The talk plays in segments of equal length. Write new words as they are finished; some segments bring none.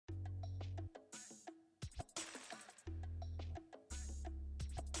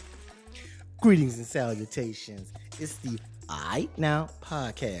Greetings and salutations. It's the I Now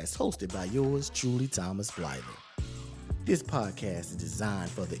podcast hosted by yours truly, Thomas Blyther. This podcast is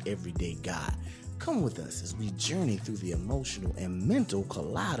designed for the everyday guy. Come with us as we journey through the emotional and mental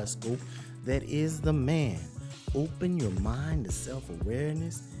kaleidoscope that is the man. Open your mind to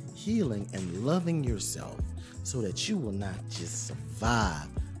self-awareness, healing, and loving yourself so that you will not just survive,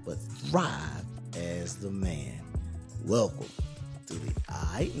 but thrive as the man. Welcome to the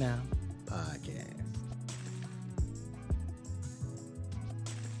I Now podcast.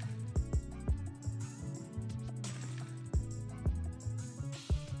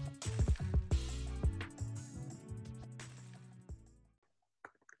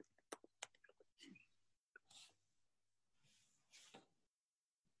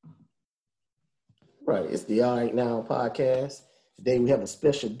 Right, it's the All Right Now podcast. Today we have a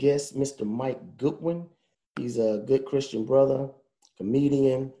special guest, Mr. Mike Goodwin. He's a good Christian brother,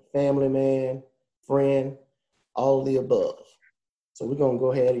 comedian, family man, friend, all of the above. So we're going to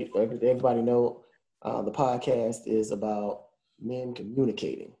go ahead and let everybody know the podcast is about men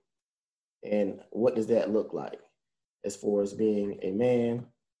communicating. And what does that look like as far as being a man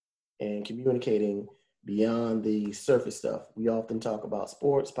and communicating beyond the surface stuff? We often talk about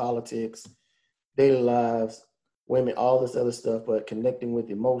sports, politics, daily lives, women, all this other stuff, but connecting with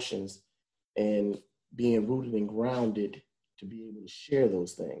emotions and being rooted and grounded to be able to share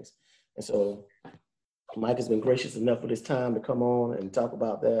those things. And so Mike has been gracious enough with his time to come on and talk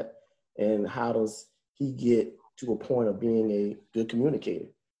about that and how does he get to a point of being a good communicator.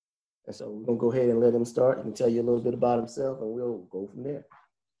 And so we're going to go ahead and let him start. He can tell you a little bit about himself and we'll go from there.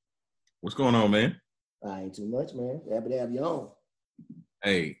 What's going on, man? I ain't too much, man. Happy to have you on.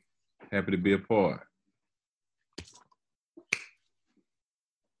 Hey, happy to be a part.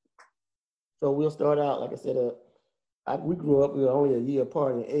 So we'll start out, like I said, we grew up, we were only a year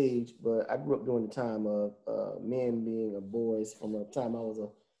apart in age, but I grew up during the time of men being boys from the time I was a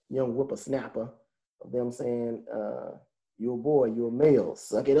young whippersnapper, of them saying, you're a boy, you're a male,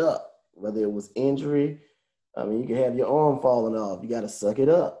 suck it up. Whether it was injury, I mean, you can have your arm falling off, you got to suck it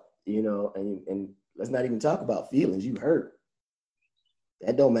up, you know, and let's not even talk about feelings, you hurt.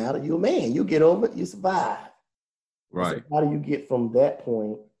 That don't matter, you're a man, you get over it, you survive. Right. So how do you get from that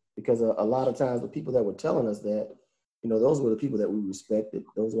point? Because a lot of times the people that were telling us that, you know, those were the people that we respected.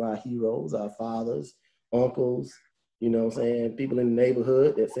 Those were our heroes, our fathers, uncles, you know what I'm saying? People in the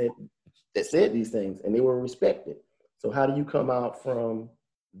neighborhood that said these things and they were respected. So how do you come out from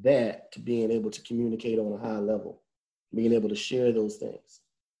that to being able to communicate on a high level, being able to share those things?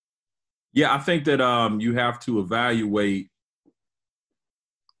 Yeah, I think that you have to evaluate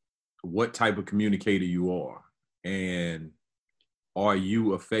what type of communicator you are and are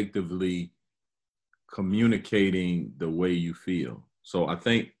you effectively communicating the way you feel? So I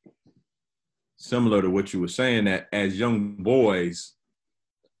think similar to what you were saying, that as young boys,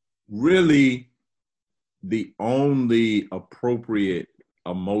 really the only appropriate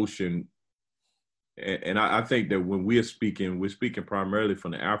emotion, and I think that when we're speaking primarily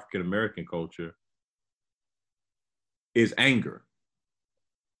from the African-American culture, is anger.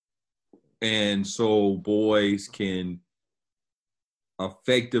 And so boys can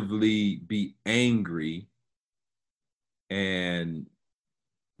effectively be angry and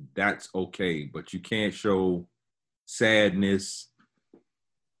that's okay, but you can't show sadness.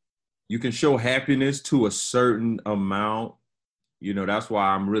 You can show happiness to a certain amount. You know, that's why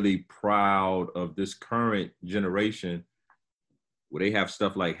I'm really proud of this current generation where they have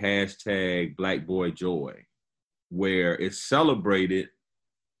stuff like hashtag Black Boy Joy, where it's celebrated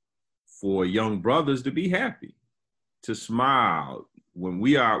for young brothers to be happy, to smile. When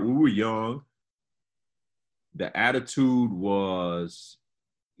we were young, the attitude was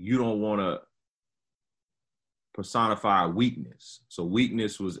you don't want to personify weakness. So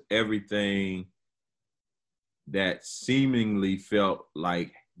weakness was everything that seemingly felt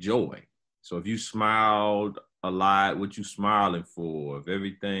like joy. So if you smiled a lot, what you smiling for? If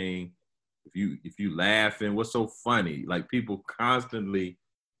everything, if you laughing, what's so funny? Like people constantly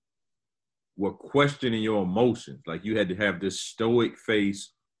were questioning your emotions. Like you had to have this stoic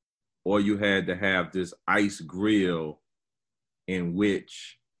face or you had to have this ice grill in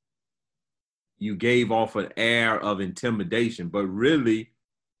which you gave off an air of intimidation, but really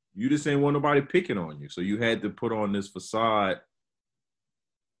you just ain't want nobody picking on you. So you had to put on this facade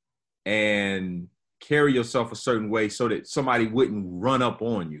and carry yourself a certain way so that somebody wouldn't run up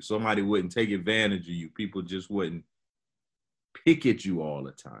on you. Somebody wouldn't take advantage of you. People just wouldn't pick at you all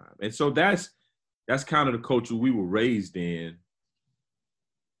the time. And so that's kind of the culture we were raised in.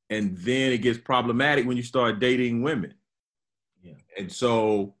 And then it gets problematic when you start dating women. Yeah. And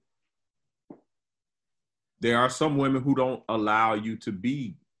so there are some women who don't allow you to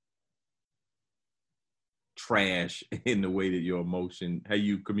be trash in the way that how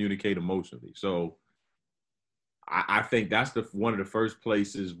you communicate emotionally. So I think that's one of the first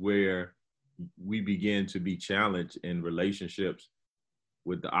places where we begin to be challenged in relationships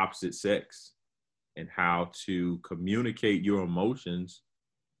with the opposite sex, and how to communicate your emotions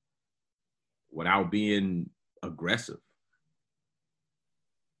without being aggressive.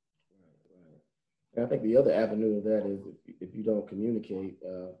 Right. I think the other avenue of that is if you don't communicate,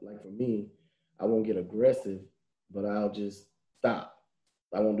 like for me, I won't get aggressive, but I'll just stop.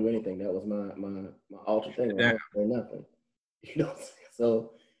 I won't do anything. That was my ultra thing. I won't say nothing. You know what I'm saying?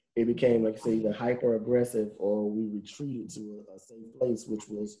 So it became, like I say, either hyper aggressive or we retreated to a safe place, which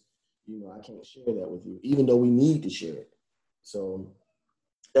was, I can't share that with you, even though we need to share it. So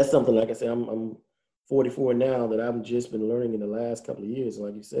that's something, like I said, I'm 44 now, that I've just been learning in the last couple of years. And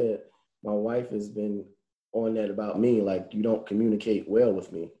like you said, my wife has been on that about me, like, you don't communicate well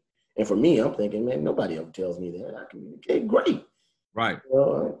with me. And for me, I'm thinking, man, nobody ever tells me that. I communicate great. Right.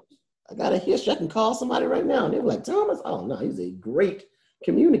 I got a history. I can call somebody right now. And they're like, Thomas, oh no, he's a great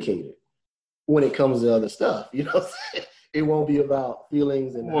communicator when it comes to other stuff. You know what I'm saying? It won't be about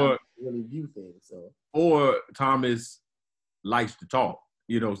feelings and how you really view things. So, or Thomas likes to talk.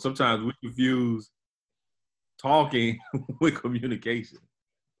 Sometimes we confuse talking with communication.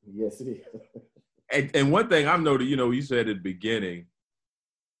 Yes, it is. And one thing I know that, you said at the beginning,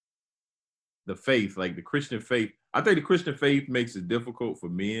 the faith, like the Christian faith, I think the Christian faith makes it difficult for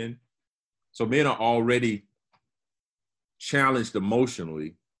men. So men are already challenged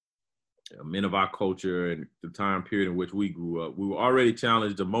emotionally. Men of our culture and the time period in which we grew up, we were already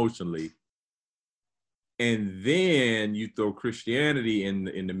challenged emotionally. And then you throw Christianity in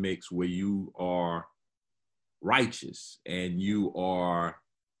the mix, where you are righteous and you are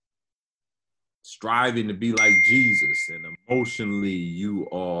striving to be like Jesus, and emotionally you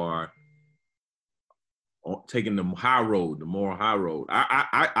are taking the high road, the moral high road.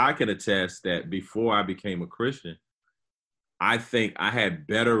 I can attest that before I became a Christian, I think I had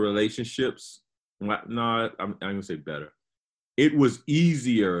better relationships. No, I'm gonna say better. It was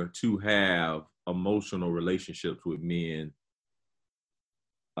easier to have emotional relationships with men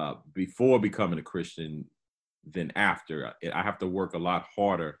before becoming a Christian than after. I have to work a lot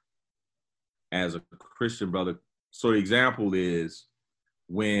harder as a Christian brother. So the example is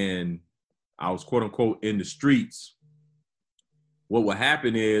when I was quote unquote in the streets, what would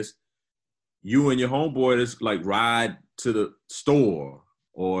happen is you and your homeboy just like ride to the store,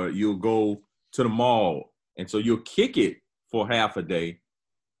 or you'll go to the mall. And so you'll kick it for half a day.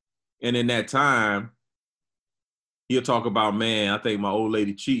 And in that time, he'll talk about, man, I think my old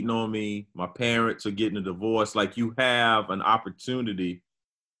lady cheating on me. My parents are getting a divorce. Like, you have an opportunity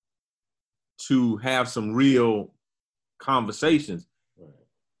to have some real conversations. Right.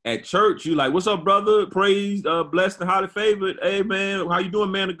 At church, you like, what's up, brother? Praise, blessed and highly favored. Hey, man, how you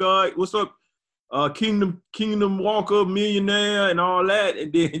doing, man of God? What's up? Kingdom Walker, millionaire, and all that.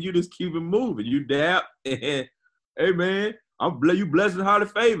 And then you just keep it moving. You dap, and hey, man, you blessed and highly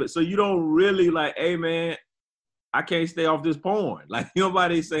favored. So you don't really like, hey, man, I can't stay off this porn. Like,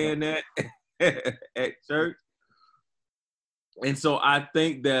 nobody's saying that at church. And so I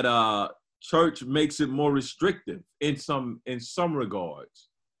think that church makes it more restrictive in some regards,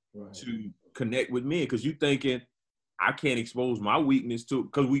 right, to connect with men, because you thinking, I can't expose my weakness to,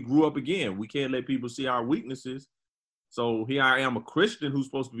 because we grew up again. We can't let people see our weaknesses. So here I am, a Christian who's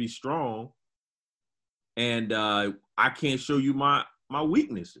supposed to be strong, and I can't show you my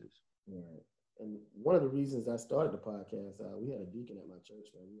weaknesses. Right. And one of the reasons I started the podcast, we had a deacon at my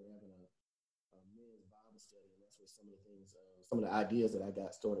church, man. We were having a men's Bible study, and that's where some of the things, some of the ideas that I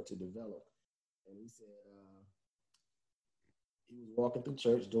got started to develop. And he said, he was walking through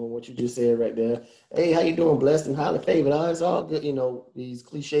church doing what you just said right there. Hey, how you doing? Blessed and highly favored. Oh, it's all good. These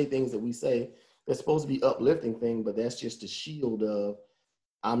cliche things that we say, they're supposed to be uplifting thing, but that's just a shield of,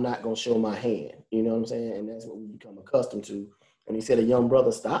 I'm not going to show my hand. You know what I'm saying? And that's what we become accustomed to. And he said a young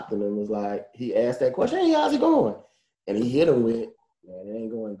brother stopped him and was like, he asked that question, hey, how's it going? And he hit him with, man, it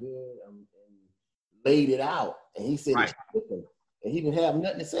ain't going good. And laid it out. And he said, right, and he didn't have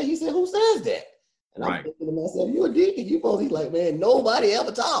nothing to say. He said, who says that? And I'm thinking to myself, you a deacon, you supposed to be like, man, nobody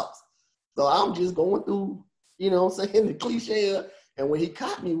ever talks. So I'm just going through, saying the cliche. And when he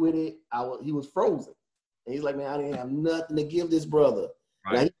caught me with it, he was frozen. And he's like, man, I didn't have nothing to give this brother.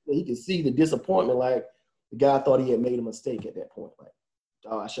 Right. Now he could see the disappointment, like the guy thought he had made a mistake at that point. Like,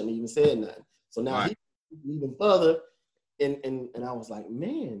 oh, I shouldn't have even said nothing. So now he even further. And I was like,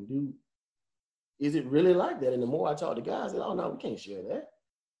 man, dude, is it really like that? And the more I talked to guys, I said, oh, no, we can't share that.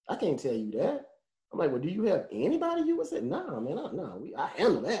 I can't tell you that. I'm like, well, do you have anybody you would say, nah, man, I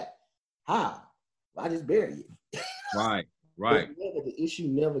handle that. How? I just bury it. Right. But the issue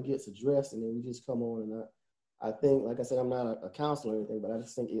never gets addressed, and then we just come on. And I think, like I said, I'm not a counselor or anything, but I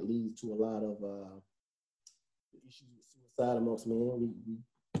just think it leads to a lot of issues with suicide amongst men.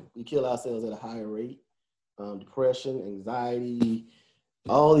 We kill ourselves at a higher rate. Depression, anxiety,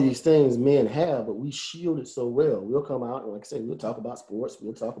 all these things men have, but we shield it so well. We'll come out and, like I said, we'll talk about sports.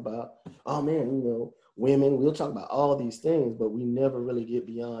 We'll talk about, oh man, women. We'll talk about all these things, but we never really get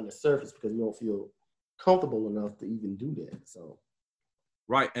beyond the surface because we don't feel comfortable enough to even do that. So,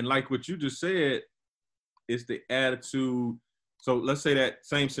 right, and like what you just said, it's the attitude. So let's say that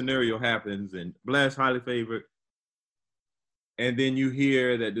same scenario happens, and Blessed, highly favored, and then you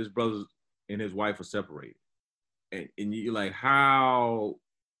hear that this brother and his wife are separated. And you're like,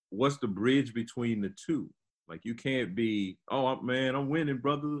 what's the bridge between the two? Like, you can't be, oh man, I'm winning,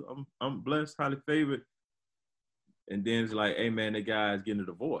 brother. I'm blessed, highly favored. And then it's like, hey man, that guy's getting a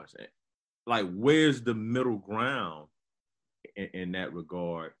divorce. Like, where's the middle ground in that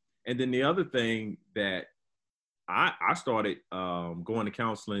regard? And then the other thing that I started going to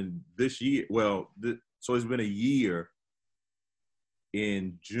counseling this year. Well, so it's been a year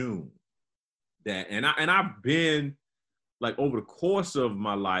in June. And I've been, like, over the course of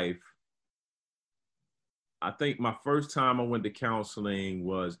my life, I think my first time I went to counseling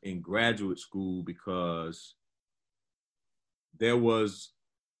was in graduate school because there was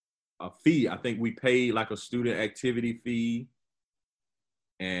a fee. I think we paid like a student activity fee,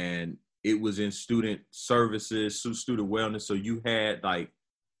 and it was in student services, student wellness. So you had like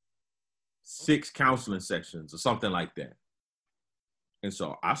 6 counseling sessions or something like that. And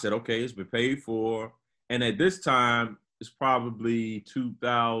so I said, okay, it's been paid for. And at this time, it's probably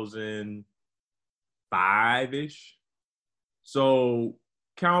 2005-ish. So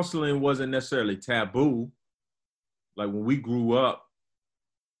counseling wasn't necessarily taboo. Like when we grew up,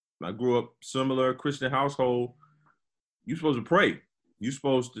 I grew up similar Christian household, you're supposed to pray. You're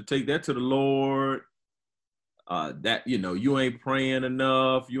supposed to take that to the Lord. That, you ain't praying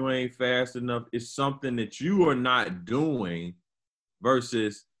enough. You ain't fast enough. It's something that you are not doing.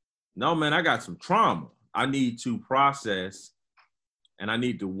 Versus, no, man, I got some trauma. I need to process and I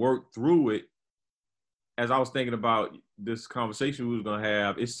need to work through it. As I was thinking about this conversation we was going to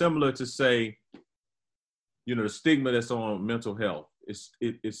have, it's similar to say, the stigma that's on mental health. It's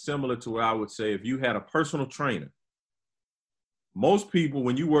similar to what I would say if you had a personal trainer. Most people,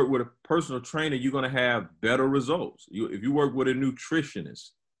 when you work with a personal trainer, you're going to have better results. If you work with a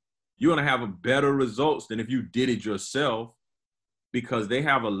nutritionist, you're going to have a better results than if you did it yourself, because they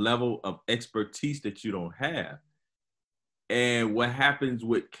have a level of expertise that you don't have. And what happens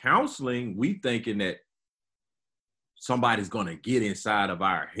with counseling, we thinking that somebody's going to get inside of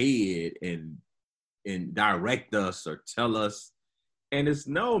our head and direct us or tell us. And it's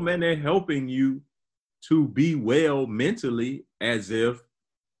no, man, they're helping you to be well mentally, as if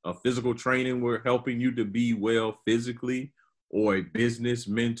a physical training were helping you to be well physically, or a business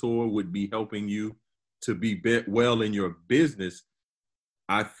mentor would be helping you to be well in your business.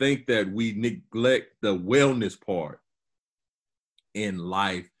 I think that we neglect the wellness part in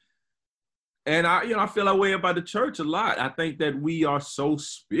life. And I feel that way about the church a lot. I think that we are so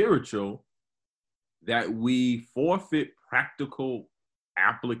spiritual that we forfeit practical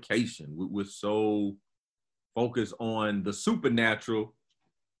application. We're so focused on the supernatural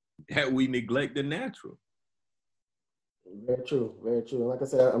that we neglect the natural. Very true, very true. And like I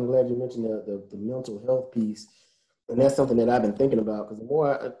said, I'm glad you mentioned the mental health piece. And that's something that I've been thinking about, because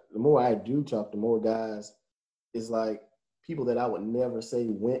the more I do talk to more guys, it's like people that I would never say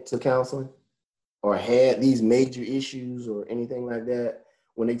went to counseling or had these major issues or anything like that.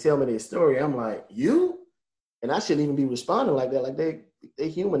 When they tell me their story, I'm like, you? And I shouldn't even be responding like that. Like they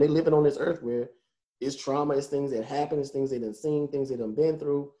human, they living on this earth where it's trauma, it's things that happen, it's things they done seen, things they done been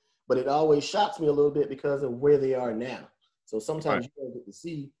through. But it always shocks me a little bit because of where they are now. So sometimes you don't get to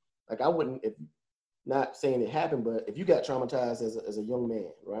see, like I wouldn't, if not saying it happened, but if you got traumatized as a young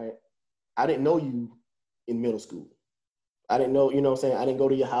man, right? I didn't know you in middle school. I didn't know, what I'm saying? I didn't go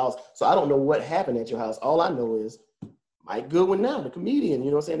to your house. So I don't know what happened at your house. All I know is Mike Goodwin now, the comedian,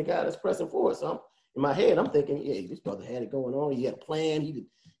 the guy that's pressing forward. So in my head, I'm thinking, yeah, this brother had it going on. He had a plan. He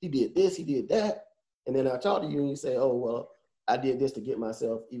did this, he did that. And then I talk to you and you say, oh, well, I did this to get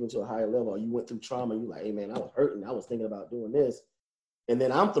myself even to a higher level. Or you went through trauma. You're like, hey, man, I was hurting. I was thinking about doing this. And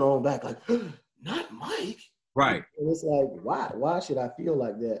then I'm thrown back like, not Mike. Right. And it's like, why should I feel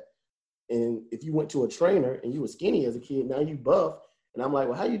like that? And if you went to a trainer and you were skinny as a kid, now you buff. And I'm like,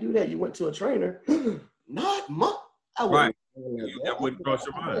 well, how you do that? You went to a trainer. Not Mike. Right. That wouldn't cross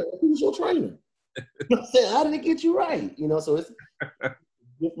your mind. Who's your trainer? I said, how did it get you right? So it's a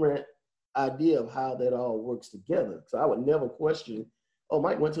different idea of how that all works together. So I would never question, oh,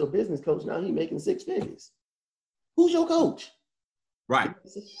 Mike went to a business coach, now he's making 6 figures. Who's your coach? Right.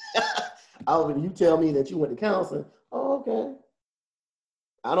 You tell me that you went to counseling. Oh, okay.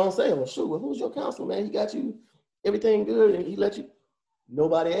 I don't say, well, sure, well, who's your counselor, man? He got you everything good and he let you.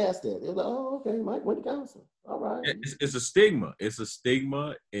 Nobody asked that. They're like, oh, okay, Mike went to counseling. All right. It's a stigma. It's a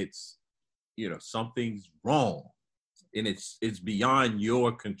stigma. It's, something's wrong. And it's beyond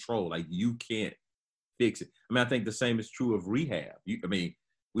your control. Like, you can't fix it. I mean, I think the same is true of rehab.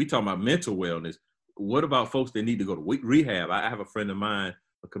 We talk about mental wellness. What about folks that need to go to rehab? I have a friend of mine,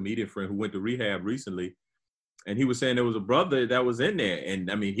 a comedian friend, who went to rehab recently, and he was saying there was a brother that was in there, and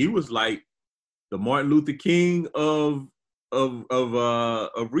I mean, he was like the Martin Luther King of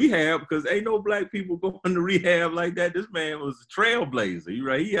rehab, because ain't no black people going to rehab like that. This man was a trailblazer.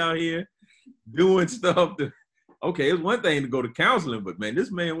 Right? He out here doing stuff. Okay, it's one thing to go to counseling, but man,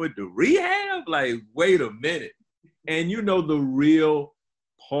 this man went to rehab. Like, wait a minute. And the real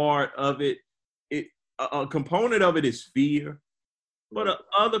part of it, a component of it is fear, but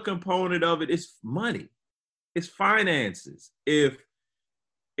another component of it is money. It's finances. If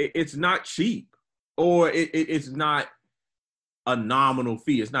it's not cheap, or it's not a nominal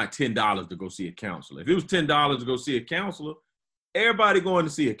fee. It's not $10 to go see a counselor. If it was $10 to go see a counselor, everybody going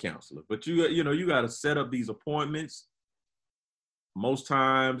to see a counselor. But you got to set up these appointments. Most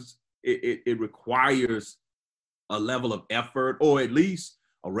times it requires a level of effort, or at least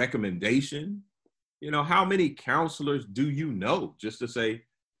a recommendation. How many counselors do you know, just to say,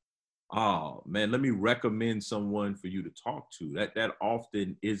 oh man, let me recommend someone for you to talk to? That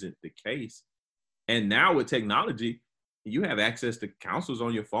often isn't the case. And now with technology, you have access to counselors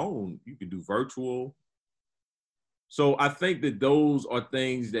on your phone. You can do virtual. So I think that those are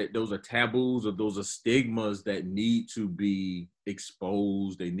taboos, or those are stigmas that need to be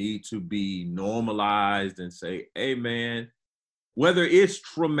exposed. They need to be normalized and say, hey man, whether it's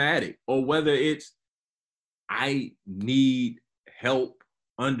traumatic or whether it's, I need help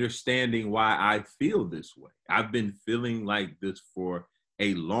understanding why I feel this way. I've been feeling like this for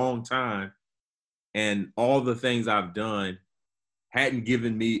a long time, and all the things I've done hadn't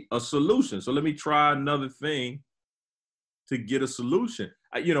given me a solution. So let me try another thing to get a solution.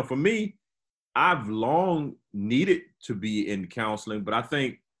 For me, I've long needed to be in counseling, but I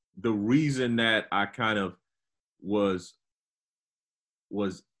think the reason that I kind of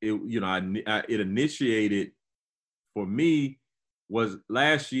it initiated for me was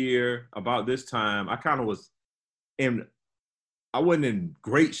last year about this time. I kind of I wasn't in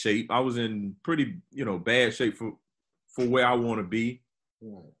great shape. I was in pretty, bad shape for where I want to be.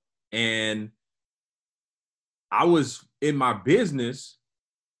 Right. And I was in my business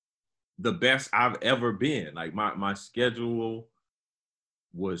the best I've ever been. Like my schedule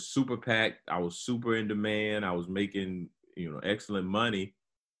was super packed. I was super in demand. I was making, excellent money,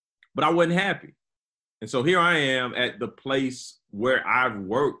 but I wasn't happy. And so here I am at the place where I've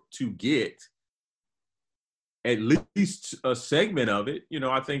worked to get at least a segment of it.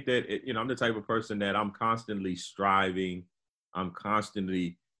 I think that, I'm the type of person that I'm constantly striving. I'm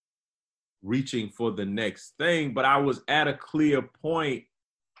constantly reaching for the next thing. But I was at a clear point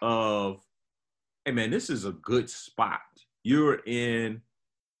of, hey man, this is a good spot. You're in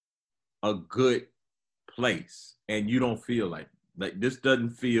a good place and you don't feel like this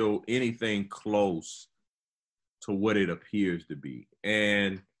doesn't feel anything close to what it appears to be.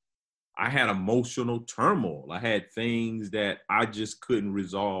 And I had emotional turmoil. I had things that I just couldn't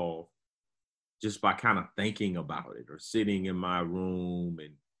resolve just by kind of thinking about it or sitting in my room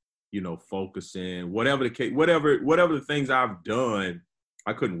and, focusing, whatever the case, whatever the things I've done.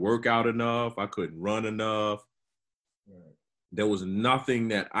 I couldn't work out enough. I couldn't run enough. Right. There was nothing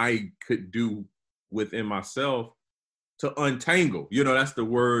that I could do within myself to untangle. That's the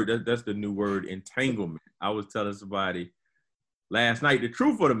word. That's the new word, entanglement. I was telling somebody last night, the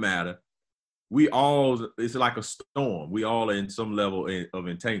truth of the matter, it's like a storm. We all are in some level of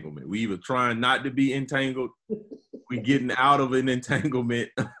entanglement. We either trying not to be entangled, we getting out of an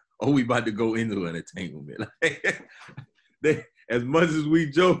entanglement, or we about to go into an entanglement. As much as we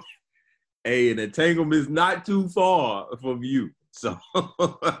joke, an entanglement is not too far from you. So,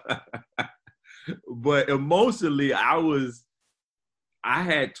 but emotionally, I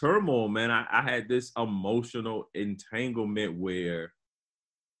had turmoil, man. I had this emotional entanglement where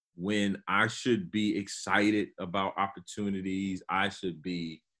when I should be excited about opportunities, I should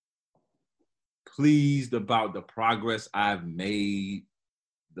be pleased about the progress I've made,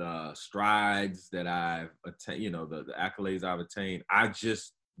 the strides that I've attained, the accolades I've attained, I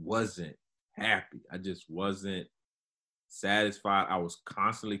just wasn't happy. I just wasn't satisfied. I was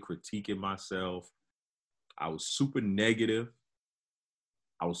constantly critiquing myself. I was super negative.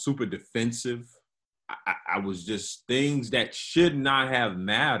 I was super defensive. I was just, things that should not have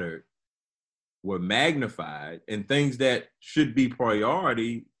mattered were magnified, and things that should be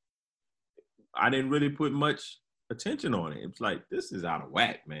priority, I didn't really put much attention on it. It's like, this is out of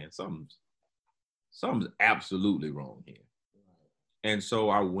whack, man. Something's absolutely wrong here. And so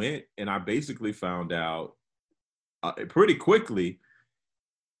I went and I basically found out pretty quickly,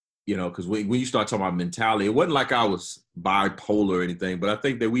 you know, because when you start talking about mentality, it wasn't like I was bipolar or anything, but I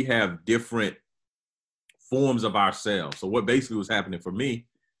think that we have different forms of ourselves. So what basically was happening for me,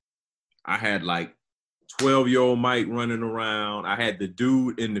 I had like 12-year-old Mike running around. I had the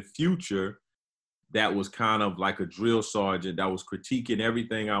dude in the future that was kind of like a drill sergeant that was critiquing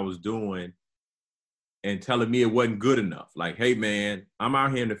everything I was doing and telling me it wasn't good enough. Like, hey, man, I'm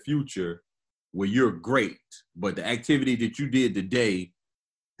out here in the future where you're great, but the activity that you did today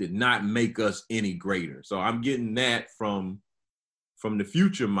did not make us any greater. So I'm getting that from the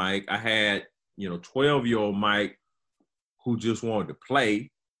future Mike. I had, 12-year-old Mike who just wanted to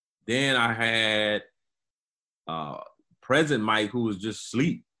play. Then I had present Mike who was just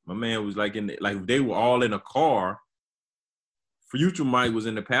asleep. My man was like they were all in a car. Future Mike was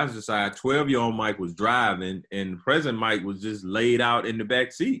in the passenger side. 12-year-old Mike was driving, and present Mike was just laid out in the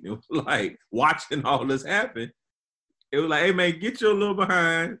back seat. It was like watching all this happen. It was like, hey man, get your little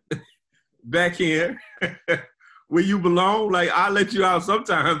behind back here where you belong. Like, I'll let you out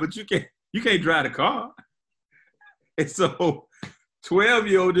sometime, but you can't drive the car. And so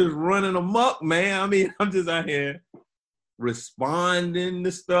 12-year-old just running amok, man. I mean, I'm just out here responding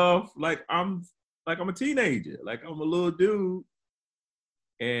to stuff like I'm a teenager, like I'm a little dude,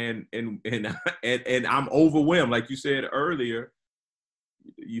 and I'm overwhelmed. Like you said earlier,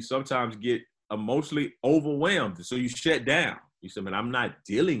 you sometimes get emotionally overwhelmed, so you shut down. You said, man, I'm not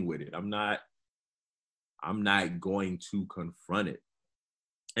dealing with it. I'm not going to confront it.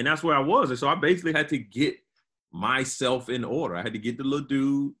 And that's where I was. And so I basically had to get myself in order. I had to get the little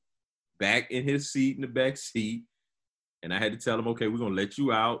dude back in his seat, in the back seat. And I had to tell him, okay, we're going to let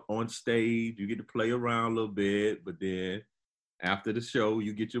you out on stage. You get to play around a little bit. But then after the show,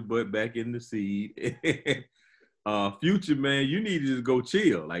 you get your butt back in the seat. Future, man, you need to just go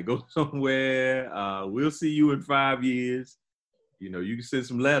chill. Like, go somewhere. We'll see you in 5 years. You can send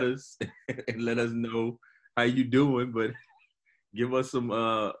some letters and let us know how you doing. But give us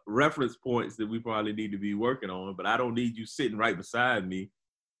some reference points that we probably need to be working on. But I don't need you sitting right beside me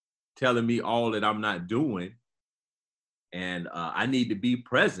telling me all that I'm not doing. And I need to be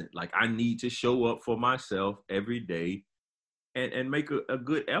present. Like, I need to show up for myself every day and make a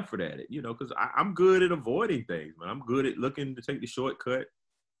good effort at it, because I'm good at avoiding things, man. I'm good at looking to take the shortcut.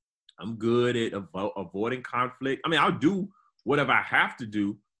 I'm good at avoiding conflict. I mean, I'll do whatever I have to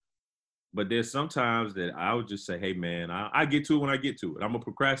do, but there's sometimes that I would just say, hey, man, I get to it when I get to it. I'm a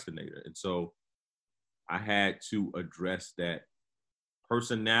procrastinator. And so I had to address that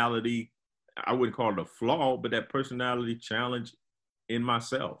personality. I wouldn't call it a flaw, but that personality challenge in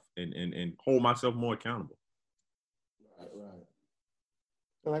myself and hold myself more accountable. Right.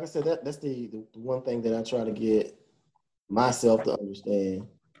 And like I said, that's the one thing that I try to get myself to understand.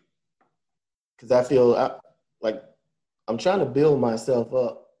 Because I feel like I'm trying to build myself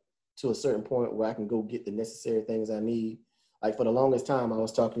up to a certain point where I can go get the necessary things I need. Like, for the longest time, I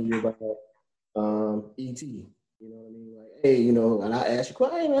was talking to you about E.T., you know what I mean? Like, hey, and I asked you,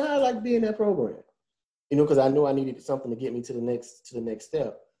 hey, man, how I like being in that program? Because I knew I needed something to get me to the next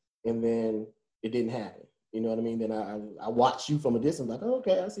step. And then it didn't happen. You know what I mean? Then I watched you from a distance, like, oh,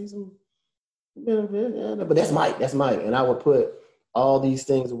 okay, I see some benefit. But that's Mike. And I would put all these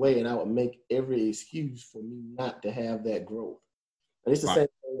things away, and I would make every excuse for me not to have that growth. And it's the same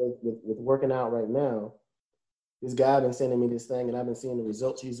thing with working out right now. This guy been sending me this thing, and I've been seeing the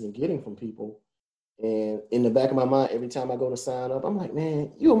results he's been getting from people. And in the back of my mind, every time I go to sign up, I'm like,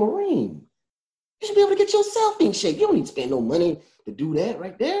 man, you're a Marine. You should be able to get yourself in shape. You don't need to spend no money to do that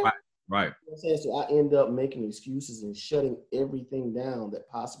right there. Right. You know what I'm saying? So I end up making excuses and shutting everything down that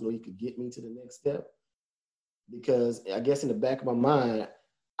possibly could get me to the next step. Because I guess in the back of my mind,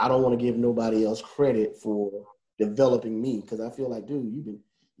 I don't want to give nobody else credit for developing me. Because I feel like, dude, your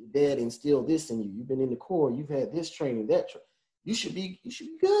dad instilled this in you. You've been in the Corps. You've had this training, that training. You should be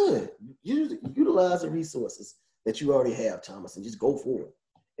good. Utilize the resources that you already have, Thomas, and just go for it.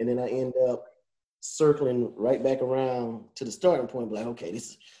 And then I end up circling right back around to the starting point, like, okay,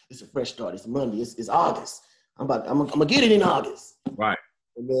 this is a fresh start. It's Monday. It's August. I'm gonna get it in August. Right.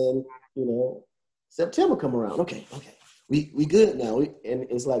 And then September come around. Okay, we good now. And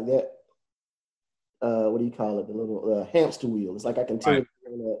it's like that. what do you call it? The little hamster wheel. It's like I continue Right. to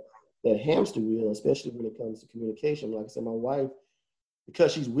be on that hamster wheel, especially when it comes to communication. Like I said, my wife,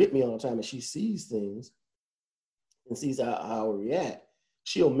 because she's with me all the time and she sees things and sees how I react,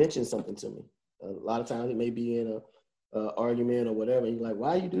 she'll mention something to me. A lot of times it may be in a argument or whatever. And you're like,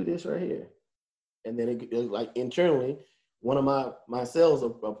 why you do this right here? And then it like internally, one of my cells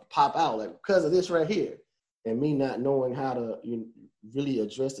will pop out like because of this right here. And me not knowing how to really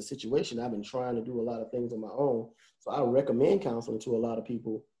address the situation, I've been trying to do a lot of things on my own. So I recommend counseling to a lot of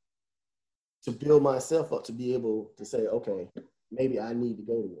people to build myself up to be able to say, okay, maybe I need to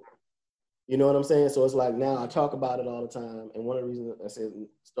go to work. You know what I'm saying? So it's like now I talk about it all the time. And one of the reasons I said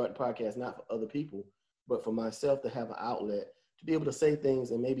start the podcast, not for other people, but for myself to have an outlet to be able to say things.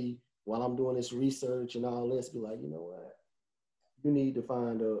 And maybe while I'm doing this research and all this, be like, you know what? You need to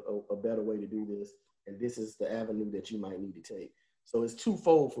find a better way to do this. And this is the avenue that you might need to take. So it's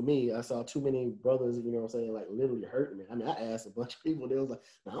twofold for me. I saw too many brothers, you know what I'm saying, like literally hurting me. I mean, I asked a bunch of people, they was like,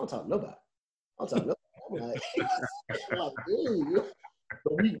 no, I don't talk to nobody. I don't talk to nobody. I'm like, I'm like, dude.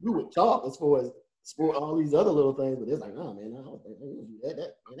 But we would talk as far as sport, all these other little things, but it's like, oh man, I don't think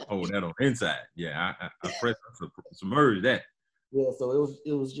that. Oh, that on the inside. Yeah, I submerge that. Yeah, so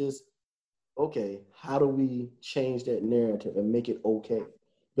it was just, okay, how do we change that narrative and make it okay?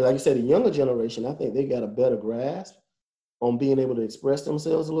 But like you said, the younger generation, I think they got a better grasp on being able to express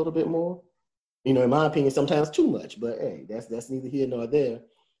themselves a little bit more. You know, in my opinion, sometimes too much, but hey, that's neither here nor there.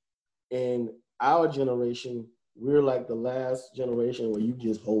 And our generation, we're like the last generation where you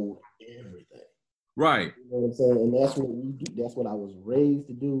just hold everything. Right. You know what I'm saying? And that's what we do. That's what I was raised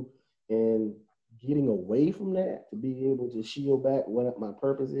to do. And getting away from that, to be able to shield back what my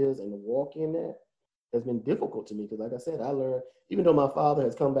purpose is and to walk in that has been difficult to me. Because like I said, I learned, even though my father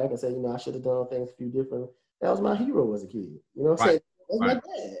has come back and said, you know, I should have done things a few different. That was my hero as a kid. You know what I'm saying? That's my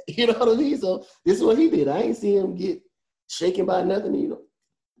dad. You know what I mean? So this is what he did. I ain't see him get shaken by nothing. You know,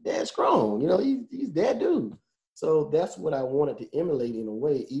 dad's strong. You know, he's that dude. So that's what I wanted to emulate in a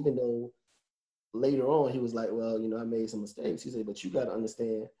way, even though later on he was like, well, you know, I made some mistakes. He said, but you got to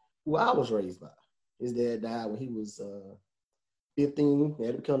understand who I was raised by. His dad died when he was 15. He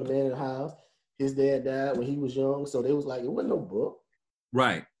had to become the man in the house. His dad died when he was young. So they was like, it wasn't no book.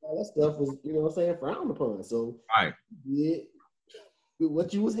 Right. All that stuff was, you know what I'm saying, frowned upon. So right. You did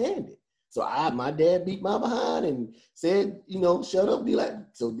what you was handed. So my dad beat my behind and said, you know, shut up, be like,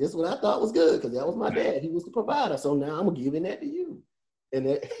 so this is what I thought was good, because that was my dad. He was the provider. So now I'm giving that to you. And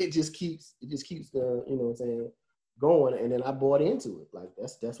it just keeps the, you know what I'm saying, going. And then I bought into it. Like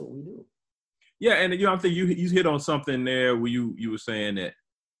that's what we do. Yeah, and you know, I think you hit on something there where you were saying that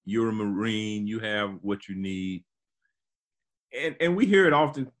you're a Marine, you have what you need. And we hear it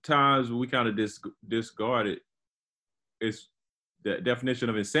oftentimes when we kind of discard it. It's the definition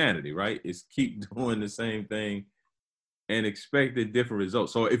of insanity, right? Is keep doing the same thing and expecting different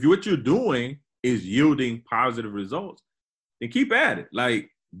results. So if what you're doing is yielding positive results, then keep at it.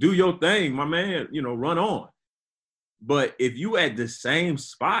 Like, do your thing, my man, you know, run on. But if you at the same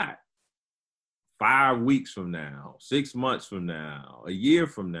spot 5 weeks from now, 6 months from now, a year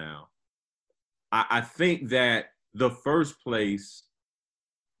from now, I think that the first place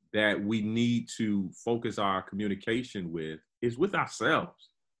that we need to focus our communication with is with ourselves.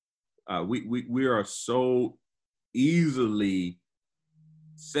 We are so easily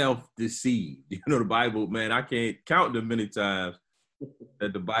self-deceived. You know, the Bible, man, I can't count the many times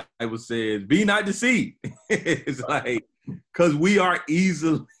that the Bible says, be not deceived. It's like, because we are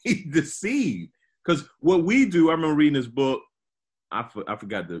easily deceived. Because what we do, I remember reading this book, I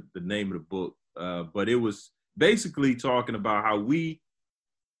forgot the name of the book, but it was basically talking about how we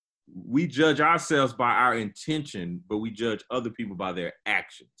judge ourselves by our intention, but we judge other people by their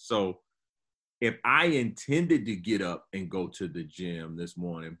actions. So if I intended to get up and go to the gym this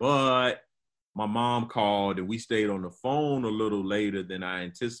morning, but my mom called and we stayed on the phone a little later than I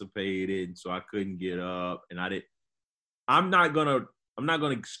anticipated, so I couldn't get up, and I'm not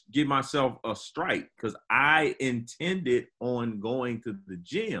gonna give myself a strike because I intended on going to the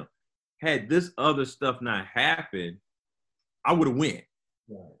gym. Had this other stuff not happened, I would have went.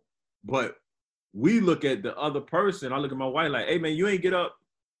 Right. But we look at the other person. I look at my wife like, hey, man, you ain't get up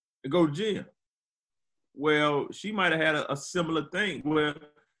and go to the gym. Well, she might have had a similar thing where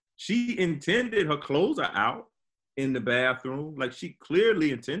she intended, her clothes are out in the bathroom. Like, she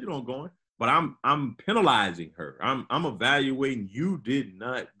clearly intended on going, but I'm penalizing her. I'm evaluating, you did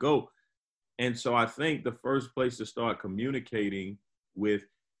not go. And so I think the first place to start communicating with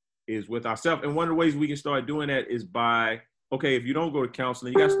is with ourselves. And one of the ways we can start doing that is by, okay, if you don't go to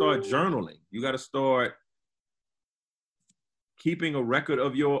counseling, you got to start journaling. You got to start keeping a record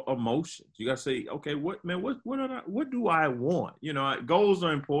of your emotions. You gotta say, okay, what do I want? You know, goals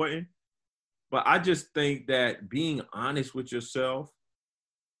are important, but I just think that being honest with yourself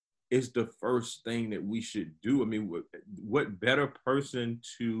is the first thing that we should do. I mean, what better person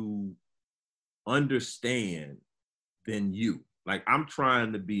to understand than you? Like, I'm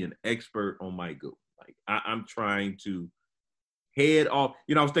trying to be an expert on Mike Goodwin. Like, I'm trying to head off.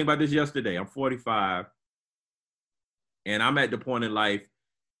 You know, I was thinking about this yesterday. I'm 45, and I'm at the point in life.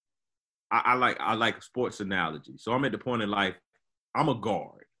 I like a sports analogy. So I'm at the point in life. I'm a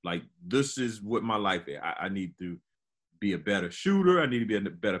guard. Like, this is what my life is. I need to be a better shooter. I need to be a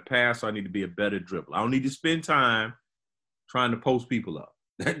better passer. I need to be a better dribbler. I don't need to spend time trying to post people up.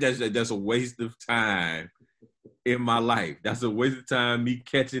 That's a waste of time in my life. That's a waste of time me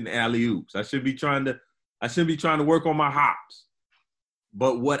catching alley-oops. I should be trying to work on my hops.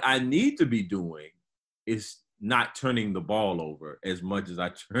 But what I need to be doing is not turning the ball over as much as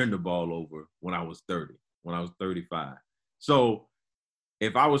I turned the ball over when I was 30, when I was 35. So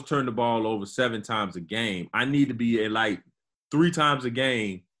if I was turning the ball over 7 times a game, I need to be at like 3 times a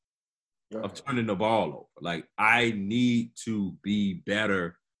game of turning the ball over. Like, I need to be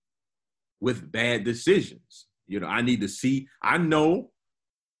better with bad decisions. You know, I need to see. I know.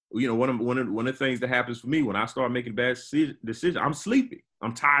 You know, one of the things that happens for me when I start making bad decisions, I'm sleepy.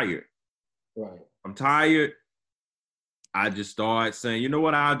 I'm tired. Right. I'm tired. I just start saying, you know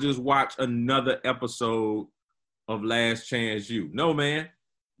what? I'll just watch another episode of Last Chance U. No, man.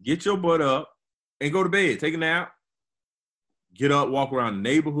 Get your butt up and go to bed. Take a nap. Get up, walk around the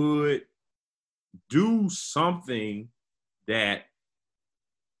neighborhood. Do something that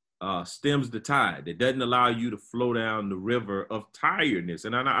stems the tide, that doesn't allow you to flow down the river of tiredness.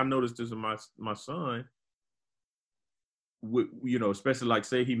 And I noticed this in my son. You know, especially like,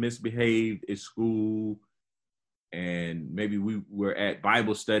 say he misbehaved at school, and maybe we were at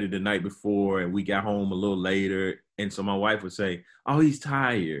Bible study the night before and we got home a little later. And so my wife would say, oh, he's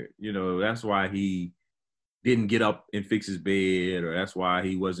tired. You know, that's why he didn't get up and fix his bed, or that's why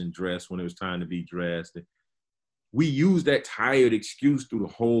he wasn't dressed when it was time to be dressed. We use that tired excuse through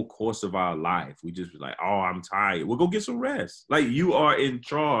the whole course of our life. We just be like, oh, I'm tired. Well, go get some rest. Like, you are in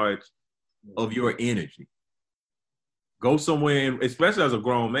charge of your energy. Go somewhere, and especially as a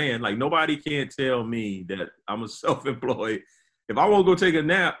grown man, like, nobody can tell me that I'm a self-employed. If I want to go take a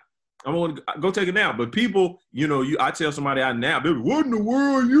nap, I'm going to go take a nap. But people, you know, I tell somebody I nap, they're like, what in the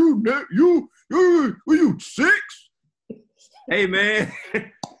world you nap? Were you 6? Hey, man,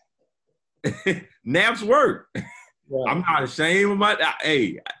 naps work. Right. I'm not ashamed of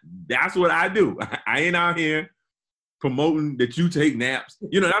hey, that's what I do. I ain't out here promoting that you take naps.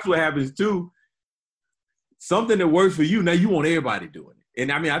 You know, that's what happens too. Something that works for you, now you want everybody doing it.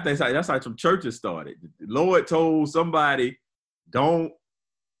 And I mean, I think that's how some churches started. The Lord told somebody, don't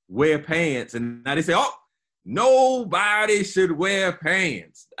wear pants. And now they say, oh, nobody should wear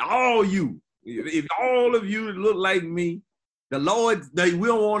pants. All you. If all of you look like me, the Lord, we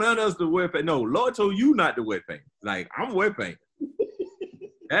don't want us to wear pants. No, Lord told you not to wear pants. Like, I'm wearing pants.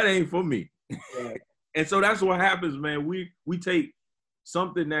 That ain't for me. Right. And so that's what happens, man. We take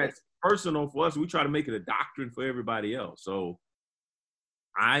something that's personal for us, we try to make it a doctrine for everybody else. So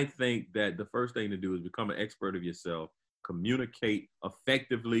I think that the first thing to do is become an expert of yourself, communicate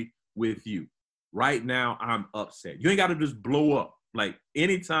effectively with you. Right now, I'm upset. You ain't got to just blow up. Like,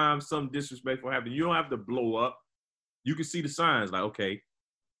 anytime something disrespectful happens, you don't have to blow up. You can see the signs like, okay,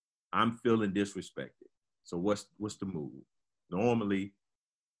 I'm feeling disrespected. So what's the move? Normally,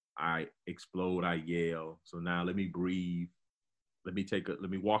 I explode, I yell. So now let me breathe. Let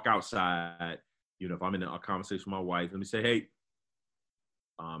me walk outside. You know, if I'm in a conversation with my wife, let me say, hey,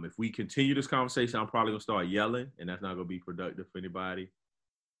 if we continue this conversation, I'm probably gonna start yelling, and that's not gonna be productive for anybody.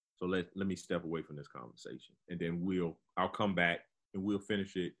 So let me step away from this conversation, and then I'll come back and we'll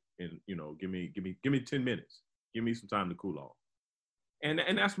finish it. And, you know, give me 10 minutes. Give me some time to cool off. And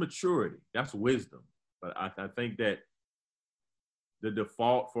that's maturity. That's wisdom. But I think that the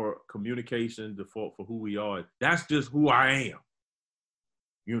default for communication, default for who we are, that's just who I am.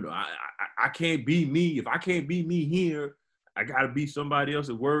 You know, I can't be me. If I can't be me here, I got to be somebody else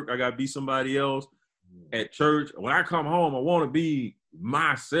at work. I got to be somebody else at church. When I come home, I want to be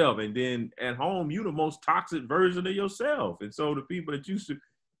myself. And then at home, you're the most toxic version of yourself. And so the people that you should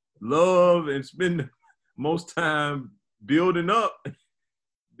love and spend most time building up,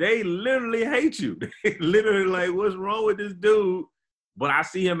 they literally hate you. They literally like, what's wrong with this dude? But I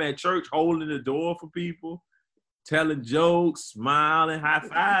see him at church holding the door for people, telling jokes, smiling,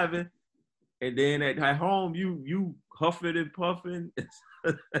 high-fiving. And then at home, you huffing and puffing.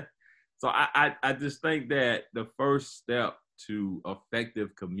 So I just think that the first step to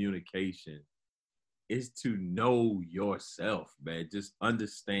effective communication is to know yourself, man. Just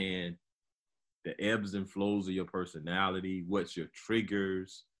understand the ebbs and flows of your personality, what's your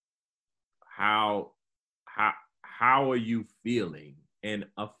triggers, how are you feeling, and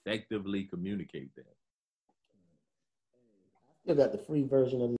effectively communicate that. Still got the free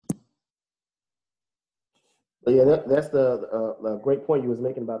version of it. But yeah, that's the great point you was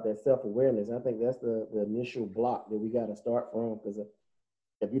making about that self-awareness. I think that's the initial block that we got to start from, because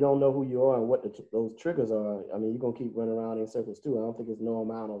if you don't know who you are and what those triggers are, I mean, you're going to keep running around in circles too. I don't think there's no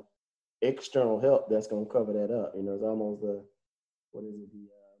amount of external help that's going to cover that up. You know, it's almost you're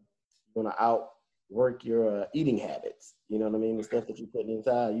going to outwork your eating habits. You know what I mean? The stuff that you're putting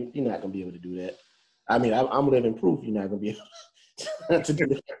inside, you're not going to be able to do that. I mean, I'm living proof you're not going to be able to do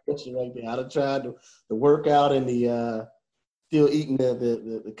that question right there. I've tried the workout and the still eating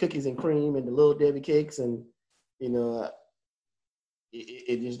the cookies and cream and the Little Debbie cakes, and, you know,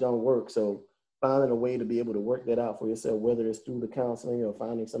 it just don't work. So finding a way to be able to work that out for yourself, whether it's through the counseling or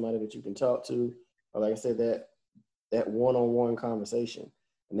finding somebody that you can talk to, or like I said, that one-on-one conversation.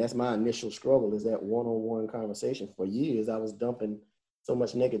 And that's my initial struggle, is that one-on-one conversation. For years, I was dumping so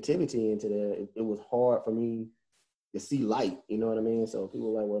much negativity into there. It was hard for me to see light, you know what I mean? So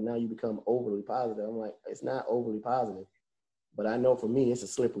people were like, well, now you become overly positive. I'm like, it's not overly positive, but I know for me, it's a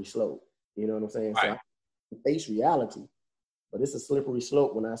slippery slope. You know what I'm saying? Right. So I face reality, but it's a slippery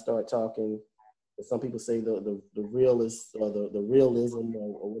slope when I start talking. Some people say the realist, or the realism,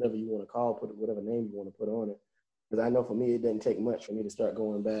 or whatever you want to call it, whatever name you want to put on it. Because I know for me, it doesn't take much for me to start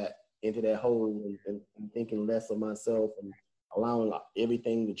going back into that hole and thinking less of myself and allowing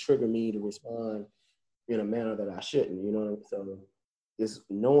everything to trigger me to respond in a manner that I shouldn't, you know what I mean? So it's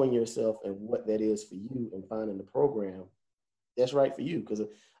knowing yourself and what that is for you, and finding the program that's right for you. Because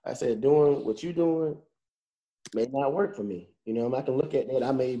I said, doing what you're doing may not work for me. You know, I can look at that.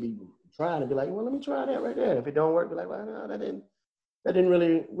 I may be trying to be like, well, let me try that right there. If it don't work, be like, well, no, that didn't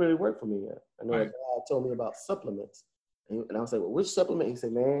really work for me. I know a guy told me about supplements, and I was like, well, which supplement? He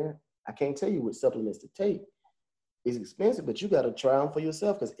said, man, I can't tell you which supplements to take. It's expensive, but you got to try them for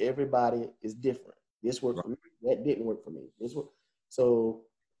yourself, because everybody is different. This worked for me. That didn't work for me. So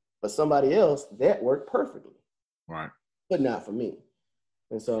for somebody else, that worked perfectly. Right. But not for me.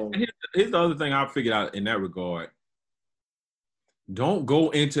 And so here's the other thing I figured out in that regard. Don't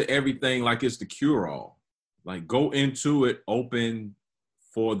go into everything like it's the cure-all. Like, go into it open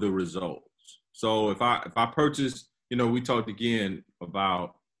for the results. So if I purchase, you know, we talked again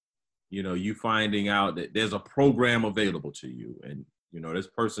about, you know, you finding out that there's a program available to you, and, you know, this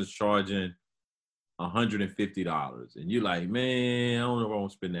person's charging $150, and you're like, man, I don't know if I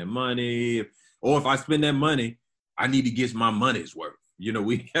want to spend that money, or if I spend that money, I need to get my money's worth. You know,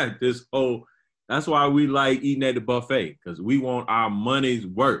 we got this whole. That's why we like eating at the buffet, because we want our money's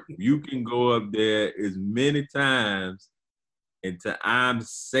worth. You can go up there as many times until I'm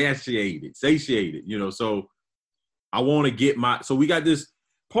satiated, you know. So I want to get so we got this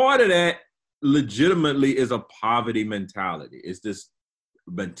part of that legitimately is a poverty mentality. It's this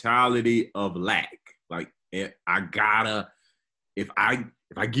mentality of lack. Like, if I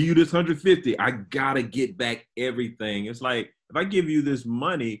give you this 150, I gotta get back everything. It's like, if I give you this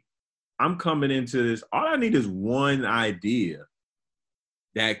money, I'm coming into this, all I need is one idea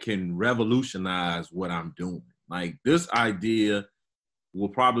that can revolutionize what I'm doing. Like, this idea will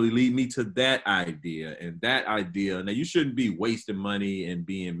probably lead me to that idea and that idea. Now, you shouldn't be wasting money and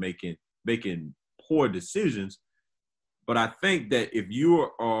making poor decisions. But I think that if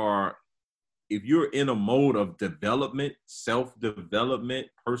you're in a mode of development, self-development,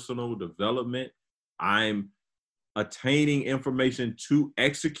 personal development, I'm attaining information to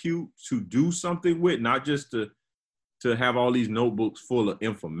execute, to do something with, not just to have all these notebooks full of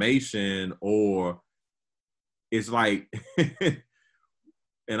information. Or it's like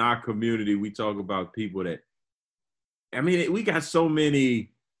in our community, we talk about people that, I mean, we got so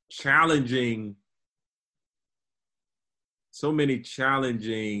many challenging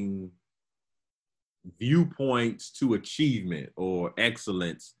viewpoints to achievement or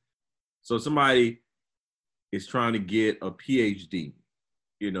excellence. So somebody is trying to get a PhD.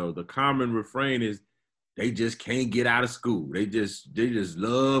 You know, the common refrain is they just can't get out of school. They just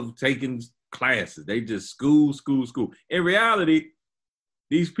love taking classes. They just school. In reality,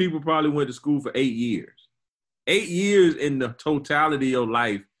 these people probably went to school for 8 years. 8 years in the totality of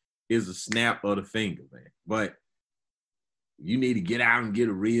life is a snap of the finger, man. But you need to get out and get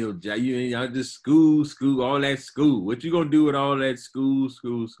a real job. You know, just school, all that school. What you gonna do with all that school?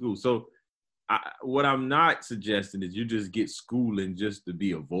 So what I'm not suggesting is you just get schooling just to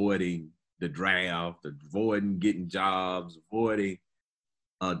be avoiding the draft, avoiding getting jobs, avoiding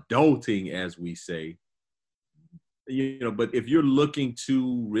adulting, as we say. But if you're looking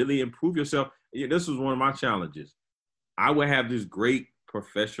to really improve yourself, this was one of my challenges. I would have this great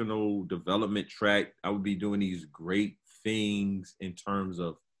professional development track. I would be doing these great things in terms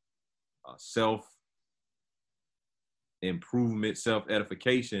of self-improvement,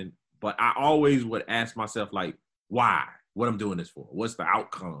 self-edification. But I always would ask myself, like, why? What I'm doing this for? What's the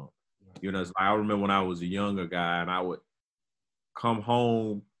outcome? It's like, I remember when I was a younger guy and I would come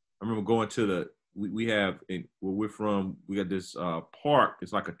home. I remember going to we got this park.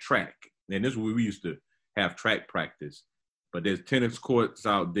 It's like a track. And this is where we used to have track practice. But there's tennis courts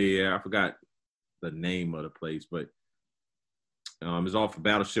out there. I forgot the name of the place, but it's off of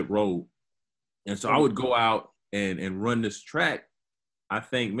Battleship Road. And so I would go out and run this track. I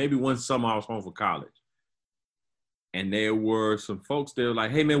think maybe one summer I was home for college. And there were some folks there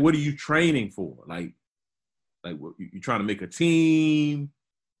like, hey, man, what are you training for? Like you trying to make a team?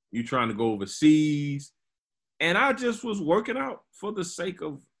 You trying to go overseas? And I just was working out for the sake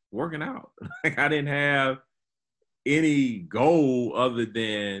of working out. Like, I didn't have any goal other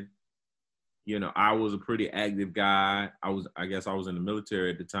than, I was a pretty active guy. I guess I was in the military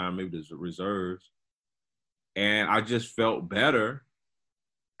at the time, maybe the reserves. And I just felt better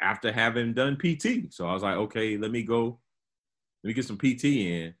after having done PT. So I was like, okay, let me get some PT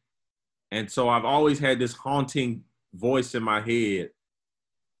in. And so I've always had this haunting voice in my head.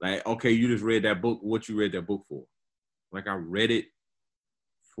 Like, okay, you just read that book. What you read that book for? Like, I read it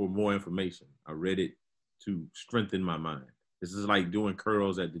for more information. I read it to strengthen my mind. This is like doing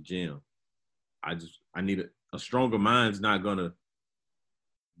curls at the gym. I need a stronger mind's not going to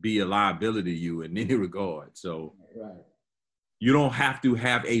be a liability to you in any regard. So right. You don't have to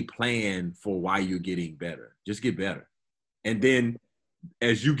have a plan for why you're getting better. Just get better. And then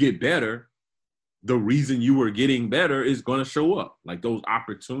as you get better, the reason you were getting better is going to show up. Like, those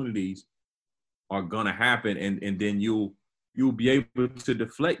opportunities are going to happen. And then you'll be able to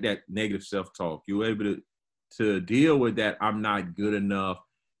deflect that negative self-talk. You'll be able to deal with that. I'm not good enough.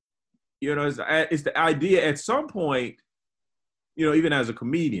 It's the idea at some point, even as a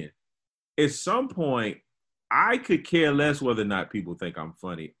comedian, at some point, I could care less whether or not people think I'm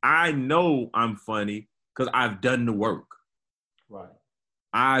funny. I know I'm funny because I've done the work. Right.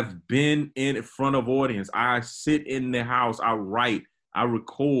 I've been in front of audience. I sit in the house. I write. I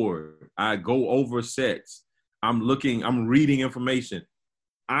record. I go over sets. I'm reading information.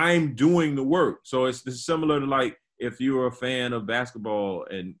 I'm doing the work. So it's similar to, like, if you're a fan of basketball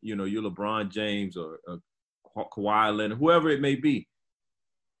and, you're LeBron James or Kawhi Leonard, whoever it may be,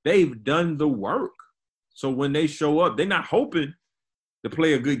 they've done the work. So when they show up, they're not hoping to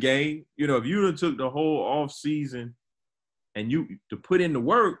play a good game. If you took the whole off season and to put in the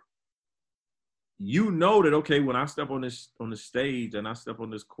work, that, okay, when I step on the stage and I step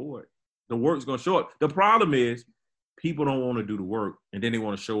on this court, the work's going to show up. The problem is people don't want to do the work, and then they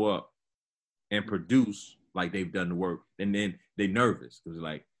want to show up and produce like they've done the work. And then they're nervous because,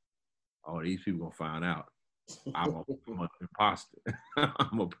 like, oh, these people going to find out. I'm an imposter.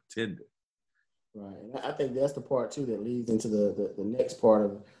 I'm a pretender. Right. And I think that's the part, too, that leads into the next part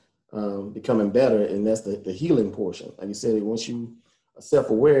of becoming better, and that's the healing portion. Like you said, once you are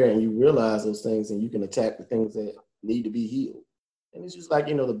self-aware and you realize those things, and you can attack the things that need to be healed. And it's just like,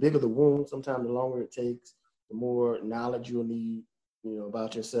 the bigger the wound, sometimes the longer it takes, the more knowledge you'll need,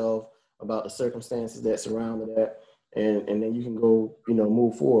 about yourself, about the circumstances that surrounded that, and then you can go,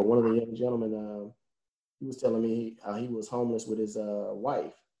 move forward. One of the young gentlemen, he was telling me how he was homeless with his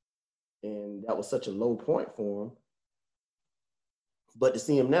wife, and that was such a low point for him. But to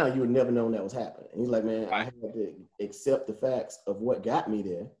see him now, you would never known that was happening. And he's like, man, I had to accept the facts of what got me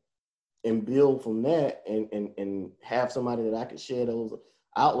there and build from that and have somebody that I could share those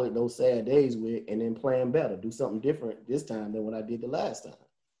outlet, those sad days with, and then plan better, do something different this time than what I did the last time.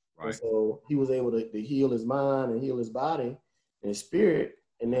 Right. And so he was able to heal his mind and heal his body and his spirit,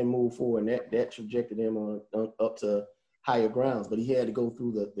 and then move forward. And that trajected him on up to higher grounds. But he had to go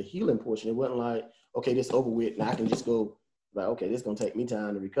through the healing portion. It wasn't like, okay, this over with, and I can just go, like, okay, this is going to take me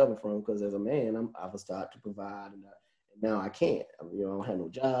time to recover from, because as a man, I've started to provide, and now I can't. I don't have no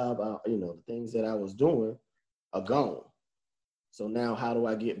job. The things that I was doing are gone. So now how do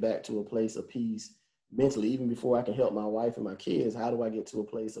I get back to a place of peace mentally? Even before I can help my wife and my kids, how do I get to a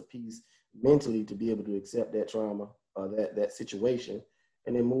place of peace mentally to be able to accept that trauma or that situation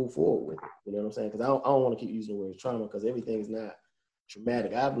and then move forward with it? You know what I'm saying? Because I don't want to keep using the word trauma, because everything's not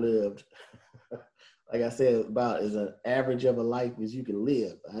traumatic. I've lived, like I said, about as an average of a life as you can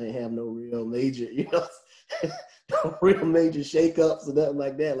live. I didn't have no real major, real major shakeups or nothing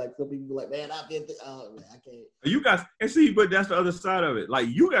like that. Like some people be like, man, I've been oh man, I can't. You guys, and see, but that's the other side of it. Like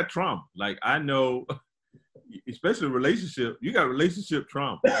you got trauma. Like I know, especially relationship, you got relationship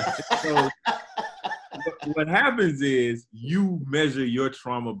trauma. So what happens is you measure your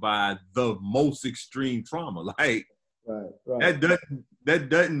trauma by the most extreme trauma. Like right. that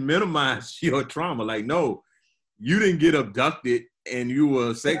doesn't minimize your trauma. Like, no, you didn't get abducted and you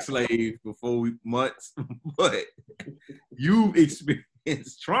were a sex slave for 4 months, but you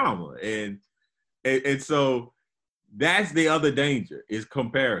experienced trauma. And so that's the other danger is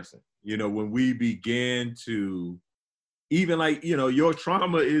comparison. You know, when we begin to even like, you know, your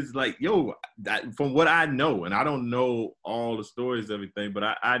trauma is like, yo, from what I know, and I don't know all the stories, everything, but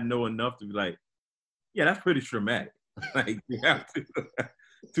I know enough to be like, yeah, that's pretty traumatic. Like you have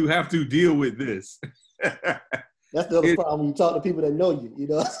to have to deal with this. That's the other problem when you talk to people that know you, you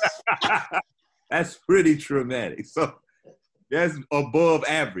know. That's pretty traumatic. So that's above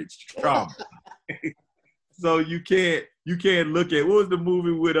average trauma. So you can't look at what was the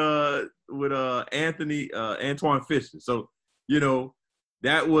movie with Antoine Fisher. So, you know,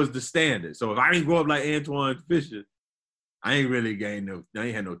 that was the standard. So if I didn't grow up like Antoine Fisher, I ain't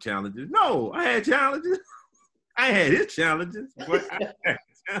had no challenges. No, I had challenges. I had his challenges, but I had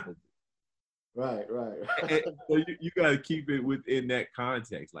challenges. Right. So you got to keep it within that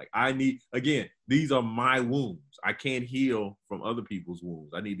context. Like again, these are my wounds. I can't heal from other people's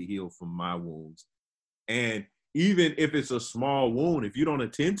wounds. I need to heal from my wounds. And even if it's a small wound, if you don't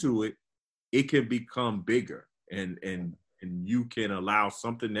attend to it, it can become bigger. And you can allow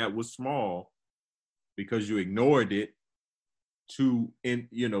something that was small because you ignored it to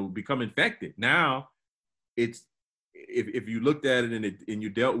become infected. Now it's if you looked at it and you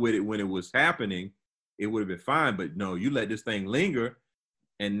dealt with it when it was happening, it would have been fine. But no, you let this thing linger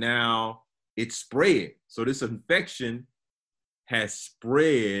and now it's spread. So this infection has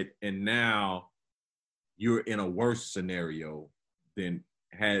spread and now you're in a worse scenario than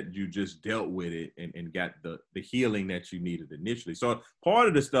had you just dealt with it and got the healing that you needed initially. So part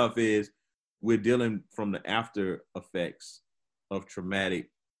of the stuff is we're dealing from the after effects of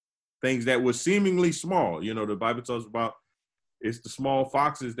traumatic things that were seemingly small. You know, the Bible talks about it's the small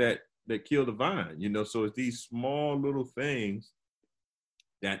foxes that kill the vine, you know, so it's these small little things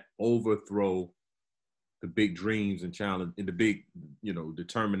that overthrow the big dreams and challenge and the big, you know,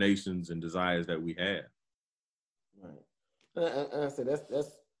 determinations and desires that we have. Right. And I said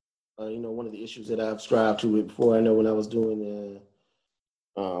that's you know, one of the issues that I've strived to with before. I know when I was doing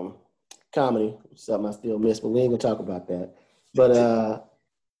comedy, something I still miss, but we ain't gonna talk about that. But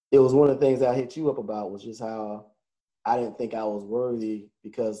it was one of the things I hit you up about was just how I didn't think I was worthy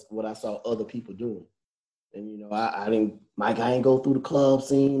because what I saw other people doing. And, you know, I ain't go through the club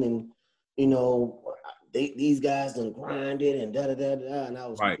scene and, you know, these guys done grinded and da-da-da-da. And I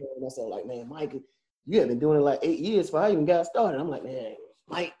was right. comparing myself like, man, Mike, you have been doing it like 8 years before I even got started. I'm like, man,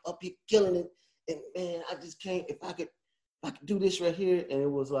 Mike up here killing it. And, man, I just can't, if I could do this right here. And it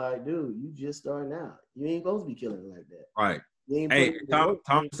was like, dude, you just starting out. You ain't supposed to be killing it like that. Right. Hey,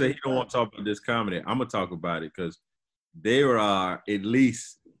 Tom said he don't want to talk about this comedy. I'm going to talk about it because there are at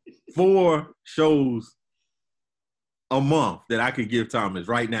least 4 shows a month that I could give Thomas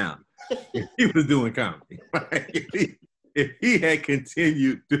right now if he was doing comedy. Right? If he had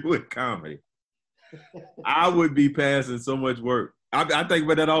continued doing comedy, I would be passing so much work. I think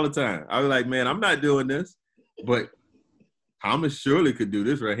about that all the time. I was like, man, I'm not doing this, but Thomas surely could do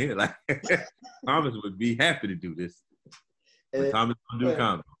this right here. Like Thomas would be happy to do this. But Thomas don't do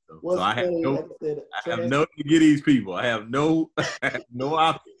comedy. So I have no to get these people. I have no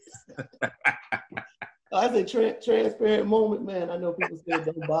options. I said transparent moment, man. I know people say it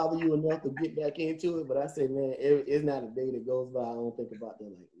don't bother you enough to get back into it, but I say, man, it's not a day that goes by I don't think about that.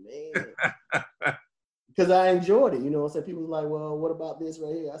 Like, man, because I enjoyed it. You know, I said people was like, well, what about this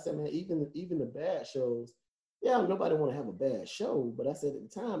right here? I said, man, even the bad shows. Yeah, nobody want to have a bad show, but I said at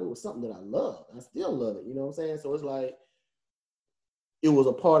the time it was something that I loved. I still love it. You know what I'm saying? So it's like it was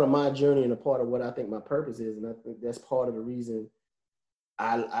a part of my journey and a part of what I think my purpose is, and I think that's part of the reason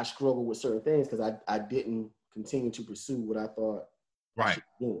I struggle with certain things because I didn't continue to pursue what I thought I should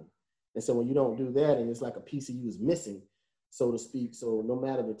be doing. And so when you don't do that, and it's like a piece of you is missing, so to speak. So no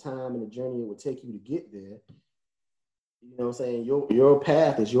matter the time and the journey it would take you to get there, you know what I'm saying? Your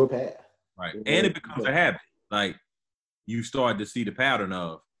path is your path. Right. You know? And it becomes a habit. Like you start to see the pattern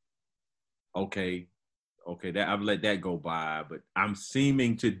of, okay, that I've let that go by, but I'm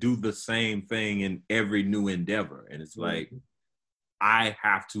seeming to do the same thing in every new endeavor. And it's like, I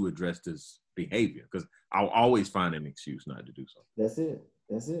have to address this behavior because I'll always find an excuse not to do something. That's it.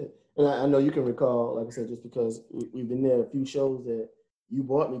 That's it. And I know you can recall, like I said, just because we've been there a few shows that you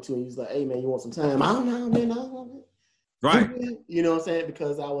brought me to, and you was like, "Hey, man, you want some time?" I don't know, man. I don't know. Right. You know what I'm saying?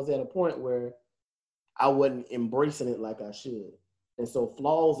 Because I was at a point where I wasn't embracing it like I should. And so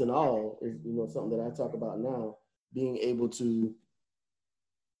flaws and all is, something that I talk about now, being able to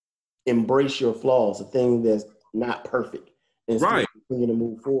embrace your flaws, a thing that's not perfect, and still Right. continue to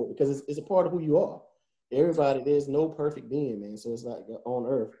move forward because it's a part of who you are. Everybody, there's no perfect being, man. So it's like on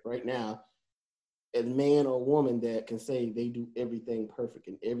earth right now, a man or woman that can say they do everything perfect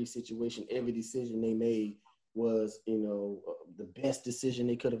in every situation, every decision they made was, the best decision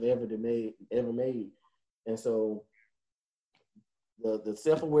they could have ever made. And so the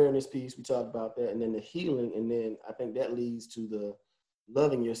self-awareness piece, we talked about that, and then the healing, and then I think that leads to the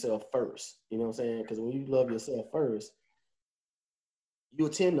loving yourself first. You know what I'm saying? Because when you love yourself first, you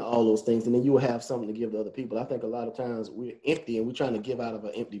attend to all those things, and then you will have something to give to other people. I think a lot of times we're empty and we're trying to give out of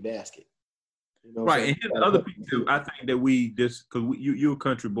an empty basket. You know what I'm Right. saying? And here's the other piece too. I think that we just, because you're a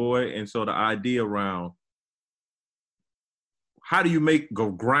country boy, and so the idea around how do you make the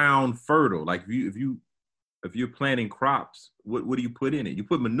ground fertile? Like if you're planting crops, what do you put in it? You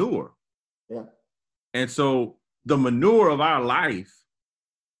put manure. Yeah. And so the manure of our life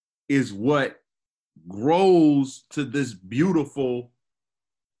is what grows to this beautiful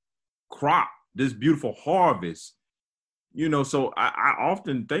crop, this beautiful harvest. So I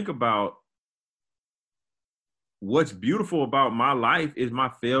often think about what's beautiful about my life is my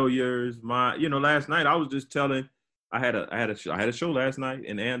failures. Last night I was just telling, I had a show last night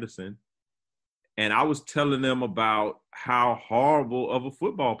in Anderson, and I was telling them about how horrible of a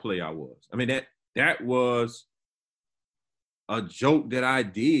football player I was. I mean, that was a joke that I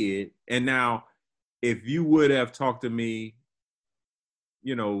did. And now, if you would have talked to me,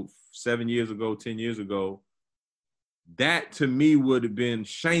 7 years ago, 10 years ago, that to me would have been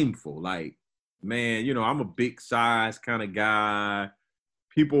shameful. Like, man, I'm a big size kind of guy.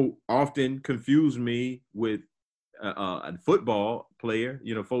 People often confuse me with a football player.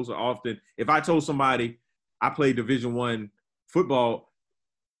 Folks are often, if I told somebody I played Division I football,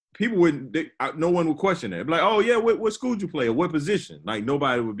 people wouldn't, no one would question it. Like, oh yeah, what school did you play or what position? Like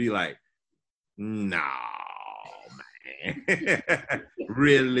nobody would be like, no, man,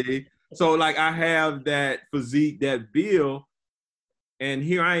 really? So like I have that physique, that build, and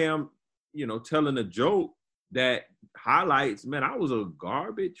here I am, telling a joke that highlights, man, I was a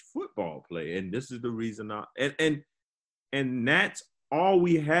garbage football player, and this is the reason and that's all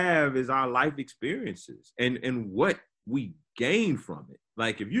we have is our life experiences and what we gain from it.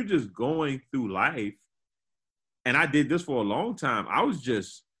 Like if you're just going through life, and I did this for a long time, I was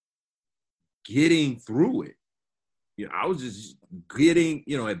just getting through it. I was just getting,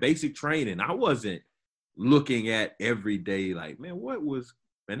 at basic training. I wasn't looking at every day like, man,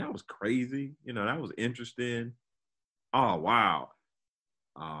 that was crazy. That was interesting. Oh, wow.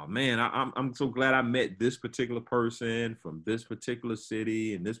 Oh man, I'm so glad I met this particular person from this particular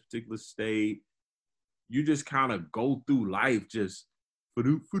city in this particular state. You just kind of go through life just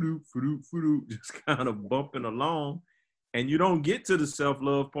just kind of bumping along, and you don't get to the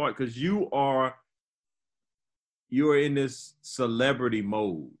self-love part because you're in this celebrity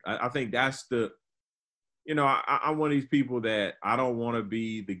mode. I think that's I'm one of these people that I don't want to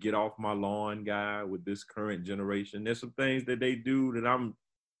be the get off my lawn guy with this current generation. There's some things that they do that I'm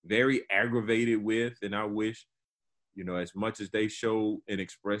very aggravated with, and I wish, as much as they show and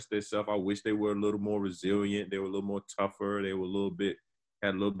express themselves, I wish they were a little more resilient. They were a little more tougher. They were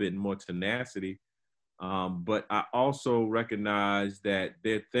had a little bit more tenacity. But I also recognize that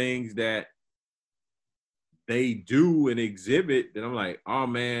there are things that they do and exhibit that I'm like, oh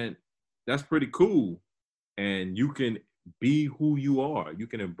man, that's pretty cool. And you can be who you are. You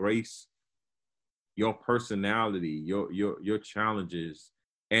can embrace your personality, your challenges.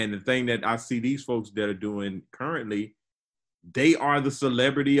 And the thing that I see these folks that are doing currently, they are the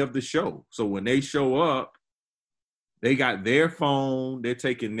celebrity of the show. So when they show up, they got their phone, they're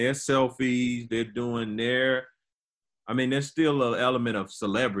taking their selfies, they're doing there's still an element of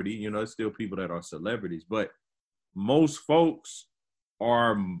celebrity, there's still people that are celebrities, but most folks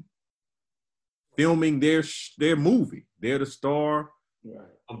are filming their movie. They're the star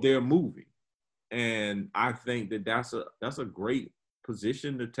of their movie. And I think that that's a great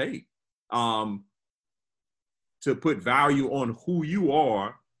position to take, to put value on who you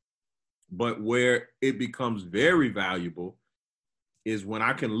are. But where it becomes very valuable is when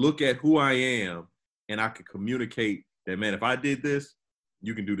I can look at who I am and I can communicate that, man, if I did this,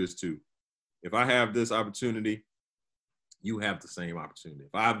 you can do this too. If I have this opportunity, you have the same opportunity.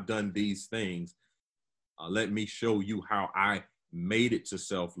 If I've done these things, let me show you how I made it to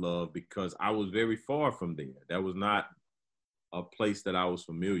self-love because I was very far from there. That was not a place that I was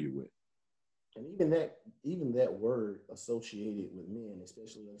familiar with. And even that word associated with men,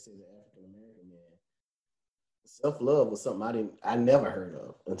 especially let's say the African American man, self-love was something I never heard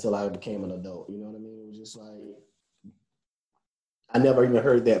of until I became an adult. You know what I mean? It was just like I never even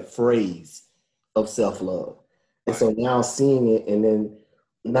heard that phrase of self-love. And so now seeing it and then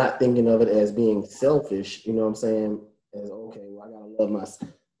not thinking of it as being selfish, you know what I'm saying? As okay, well, I gotta love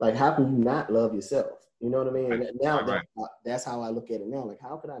myself. Like, how can you not love yourself? You know what I mean? And now that's how I look at it now. Like,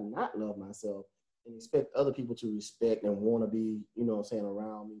 how can I not love myself and expect other people to respect and want to be, you know what I'm saying,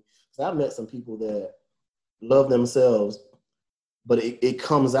 around me? Because I've met some people that love themselves, but it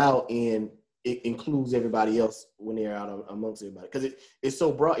comes out and it includes everybody else when they're out amongst everybody. Because it's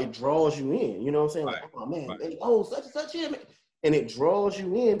so broad, it draws you in. You know what I'm saying? Like, oh man, such and such here, man. And it draws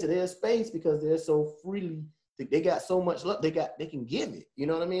you into their space because they're so freely, they got so much love, they can give it. You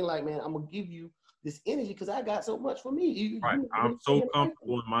know what I mean? Like, man, I'm gonna give you this energy because I got so much for me. I'm so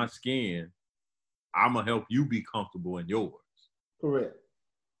comfortable in my skin. I'm gonna help you be comfortable in yours. Correct.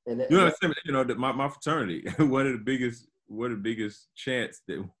 And you know, my fraternity, one of the biggest chants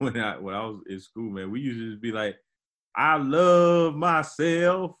that when I was in school, man, we used to just be like, I love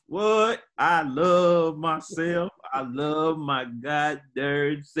myself. What? I love myself. I love my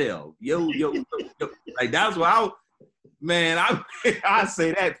goddamn self. Yo. Like, that's what I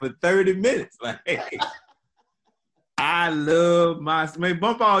say that for 30 minutes. Like, I love myself. Man,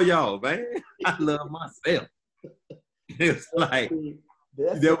 bump all y'all, man. I love myself. It's like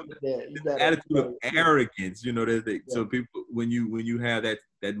the attitude of arrogance, you know. So people, when you have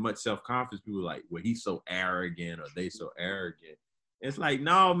that much self-confidence, people are like, well, he's so arrogant or they so arrogant. It's like,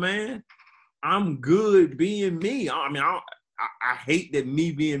 no, man, I'm good being me. I mean, I hate that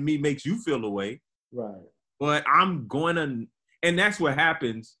me being me makes you feel away. Right. But I'm going to, and that's what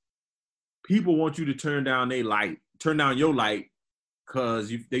happens. People want you to turn down your light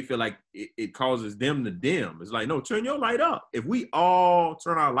because they feel like it causes them to dim. It's like, no, turn your light up. If we all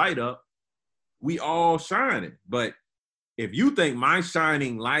turn our light up, we all shining. But if you think my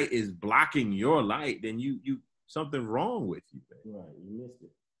shining light is blocking your light, then you something wrong with you, man. Right, you missed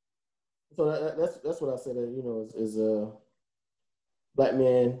it. So that's what I said. You know, is black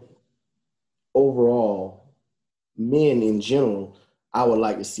men overall, men in general. I would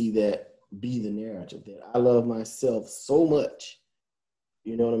like to see that be the narrative, that I love myself so much,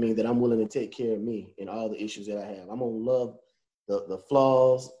 you know what I mean, that I'm willing to take care of me and all the issues that I have. I'm gonna love the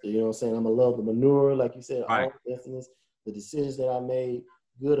flaws, you know what I'm saying? I'm gonna love the manure, like you said, all the incidents, the decisions that I made,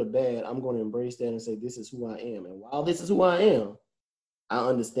 good or bad. I'm gonna embrace that and say, this is who I am. And while this is who I am, I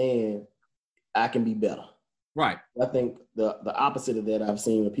understand I can be better. Right. I think the opposite of that I've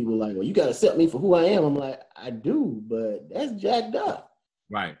seen where people are like, well, you gotta accept me for who I am. I'm like, I do, but that's jacked up.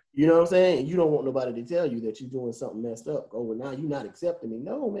 Right. You know what I'm saying? You don't want nobody to tell you that you're doing something messed up. Oh, well, now you're not accepting me.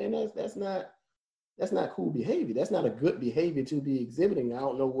 No, man, that's not cool behavior. That's not a good behavior to be exhibiting. I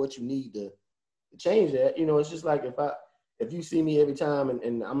don't know what you need to change that. You know, it's just like if you see me every time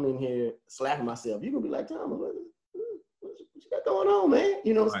and I'm in here slapping myself, you're gonna be like, Thomas, what you got going on, man?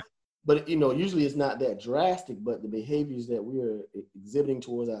 You know, right. But you know, usually it's not that drastic, but the behaviors that we're exhibiting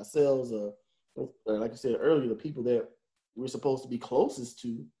towards ourselves, like I said earlier, the people that we're supposed to be closest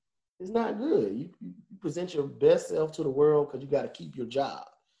to, is not good. You present your best self to the world because you got to keep your job,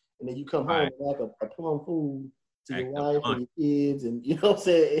 and then you come home like a plum fool to your wife and your kids, and you know what I'm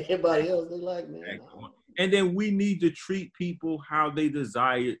saying, everybody else. They like, man. And then we need to treat people how they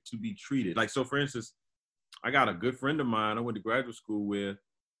desire to be treated. Like, so for instance, I got a good friend of mine I went to graduate school with,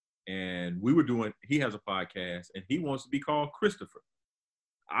 and he has a podcast, and he wants to be called Christopher.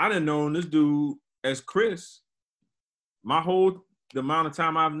 I done known this dude as Chris the amount of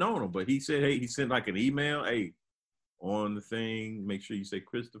time I've known him. But he said, hey, he sent like an email, hey, on the thing, make sure you say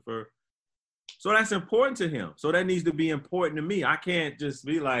Christopher. So that's important to him. So that needs to be important to me. I can't just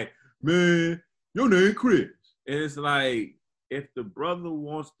be like, man, your name Chris. And it's like, if the brother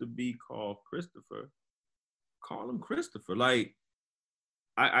wants to be called Christopher, call him Christopher. Like,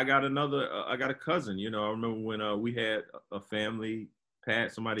 I got a cousin, you know, I remember when we had a family,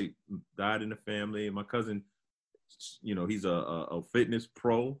 somebody died in the family, and my cousin, you know, he's a fitness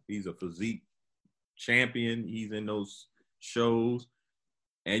pro. He's a physique champion. He's in those shows.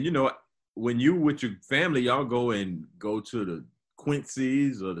 And, you know, when you with your family, y'all go to the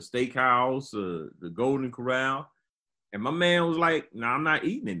Quincy's or the Steakhouse or the Golden Corral. And my man was like, no, I'm not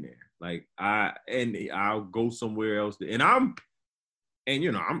eating in there. Like, I'll go somewhere else. And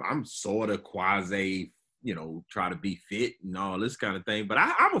you know, I'm sort of quasi, you know, try to be fit and all this kind of thing. But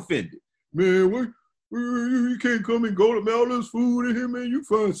I'm offended. Man, You can't come and go to all this food in here, man. You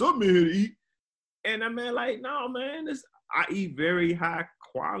find something in here to eat. And I'm like, no, man, I eat very high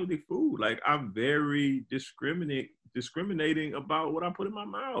quality food. Like I'm very discriminating about what I put in my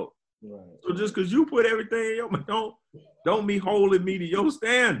mouth. Right. So just because you put everything in your mouth, don't be holding me to your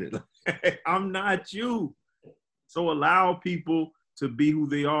standard. I'm not you. So allow people to be who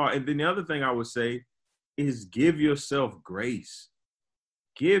they are. And then the other thing I would say is give yourself grace.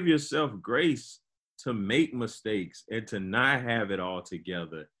 Give yourself grace to make mistakes and to not have it all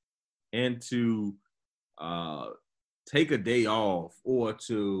together and to take a day off or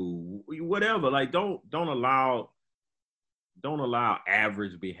to whatever. Like don't allow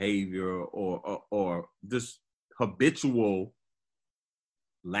average behavior or this habitual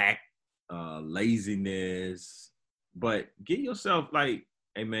laziness, but get yourself like,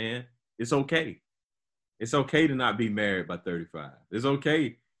 hey man, it's okay. It's okay to not be married by 35. It's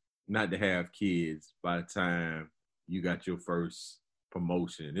okay not to have kids by the time you got your first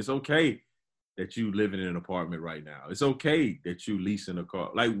promotion. It's okay that you living in an apartment right now. It's okay that you leasing a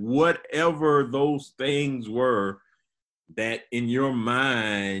car. Like whatever those things were that in your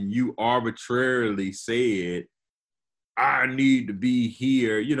mind you arbitrarily said, I need to be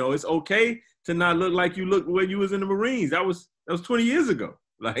here. You know, it's okay to not look like you looked when you was in the Marines. That was 20 years ago.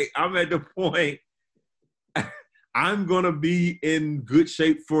 Like I'm at the point I'm gonna be in good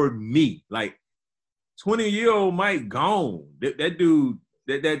shape for me. Like 20-year-old Mike gone. That dude,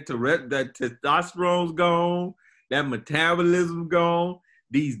 that testosterone's gone. That metabolism gone.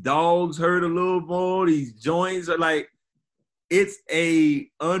 These dogs hurt a little more. These joints are like, it's a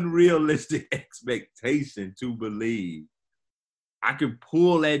unrealistic expectation to believe I can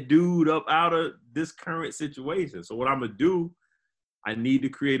pull that dude up out of this current situation. So what I'm gonna do, I need to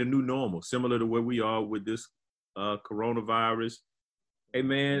create a new normal, similar to where we are with this coronavirus. Hey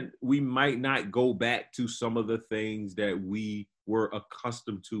man, we might not go back to some of the things that we were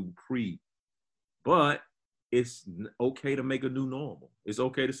accustomed to but it's okay to make a new normal. It's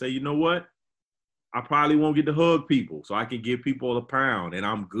okay to say, you know what? I probably won't get to hug people, so I can give people a pound, and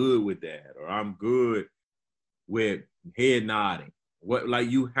I'm good with that, or I'm good with head nodding. Like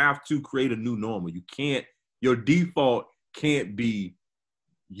you have to create a new normal. You can't. Your default can't be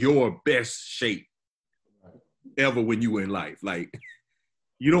your best shape ever when you in life. Like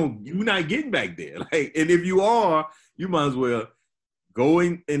you're not getting back there. Like, and if you are, you might as well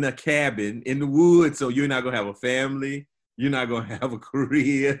going in a cabin in the woods. So you're not gonna have a family. You're not gonna have a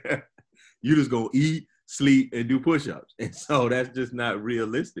career. You're just gonna eat, sleep, and do push-ups. And so that's just not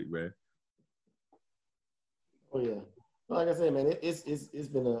realistic, man. Oh yeah, like I said, man, it's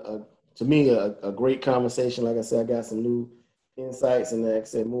been to me a great conversation. Like I said, I got some new insights, and like I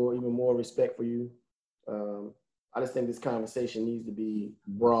said, even more respect for you. I just think this conversation needs to be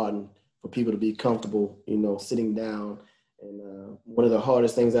broadened for people to be comfortable, sitting down. And one of the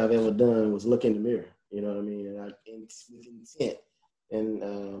hardest things I've ever done was look in the mirror. You know what I mean? And with intent.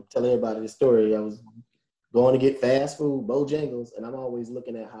 And tell everybody the story. I was going to get fast food, Bojangles, and I'm always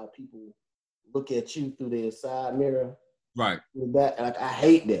looking at how people look at you through their side mirror. Right. Like I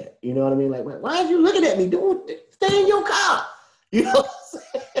hate that. You know what I mean? Like, why are you looking at me? Stay in your car. You know what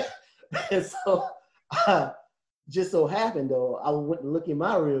I'm saying? And so just so happened though, I went to look in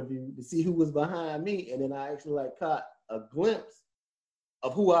my rear view to see who was behind me, and then I actually caught a glimpse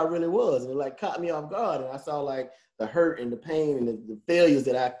of who I really was, and it caught me off guard, and I saw the hurt and the pain and the failures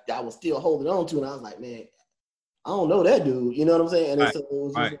that I was still holding on to, and I was like, man, I don't know that dude. You know what I'm saying? And so it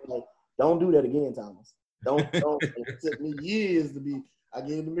was just like, don't do that again, Thomas. Don't. It took me years to be. I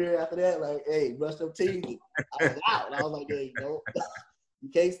gave the mirror after that, like, hey, brush your teeth. I was out, and I was like, hey, you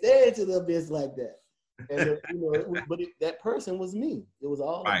can't stare into the abyss like that. And that person was me. It was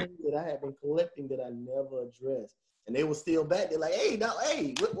all the things that I had been collecting that I never addressed, and they were still back there, like,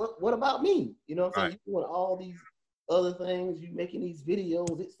 hey, what about me? You know what I'm saying? You doing all these other things, you making these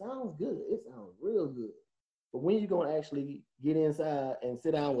videos. It sounds good. It sounds real good. But when you gonna actually get inside and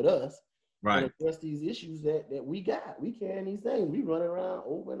sit down with us and address these issues that we got? We carrying these things. We running around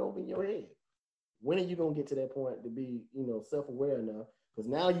over and over in your head. When are you gonna get to that point to be, self-aware enough? Because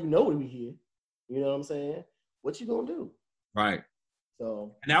now you know we're here. You know what I'm saying? What you gonna do? Right.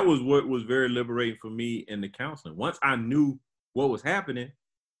 So, and that was what was very liberating for me in the counseling. Once I knew what was happening,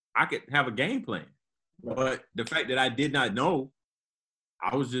 I could have a game plan. Right. But the fact that I did not know,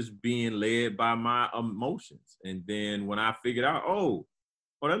 I was just being led by my emotions. And then when I figured out,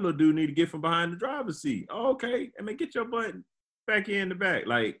 that little dude need to get from behind the driver's seat. Oh, okay. I mean, get your butt back in the back.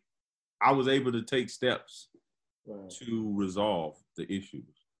 Like, I was able to take steps to resolve the issues.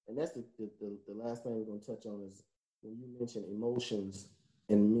 And that's the last thing we're going to touch on is when you mention emotions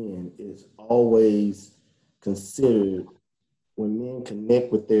in men is always considered, when men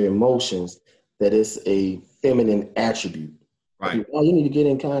connect with their emotions, that it's a feminine attribute. Right. Like, oh, you need to get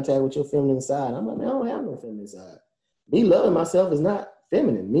in contact with your feminine side. I'm like, man, I don't have no feminine side. Me loving myself is not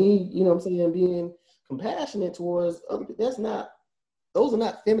feminine. Me, you know what I'm saying, being compassionate towards other people, those are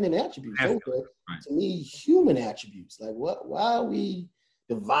not feminine attributes. Those are, right, to me, human attributes. Like, why are we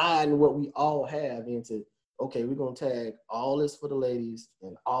dividing what we all have into, okay, we're going to tag all this for the ladies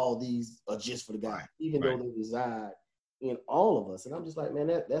and all these are just for the guys, even though they reside in all of us. And I'm just like, man,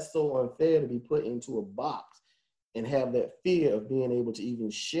 that's so unfair to be put into a box and have that fear of being able to even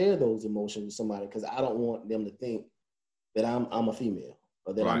share those emotions with somebody, because I don't want them to think that I'm a female,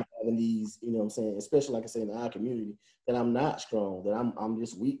 or that I'm having these, you know what I'm saying, especially like I say in our community, that I'm not strong, that I'm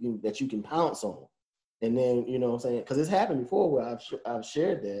just weak, that you can pounce on. And then, you know what I'm saying, because it's happened before where I've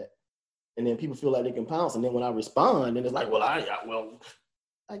shared that, and then people feel like they can pounce, and then when I respond, then it's like, well,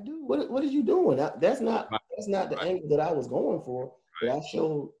 dude, what are you doing? That's not the angle that I was going for. But I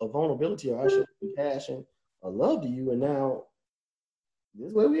showed a vulnerability, or I showed compassion, or love to you, and now this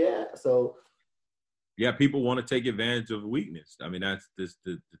is where we at. So yeah, people want to take advantage of weakness. I mean, that's just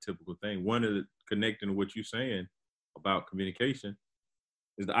the typical thing. One of the, connecting to what you're saying about communication,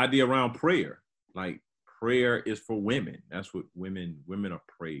 is the idea around prayer. Like, prayer is for women. That's what women are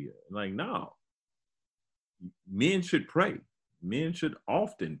prayer. Like, no, men should pray. Men should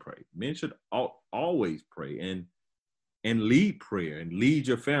often pray. Men should always pray and lead prayer and lead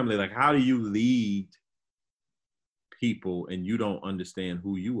your family. Like, how do you lead people and you don't understand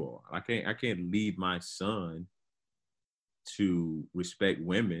who you are? I can't lead my son to respect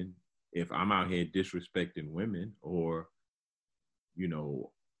women if I'm out here disrespecting women, or, you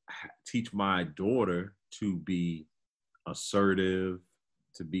know, teach my daughter to be assertive,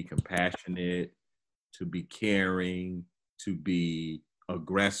 to be compassionate, to be caring, to be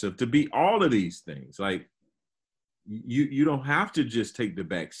aggressive, to be all of these things. Like, you don't have to just take the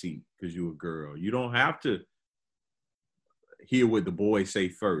back seat because you're a girl. You don't have to hear what the boys say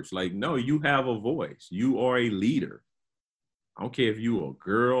first. Like, no, you have a voice. You are a leader. I don't care if you're a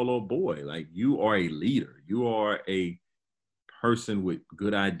girl or boy. Like, you are a leader. You are a person with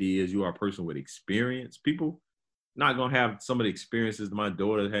good ideas. You are a person with experience. People not gonna have some of the experiences my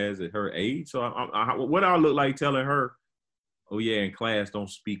daughter has at her age. So what I look like telling her, oh yeah, in class, don't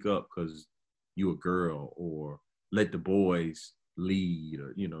speak up because you a girl, or let the boys lead,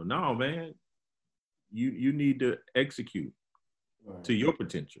 or, you know, no, man, you need to execute to your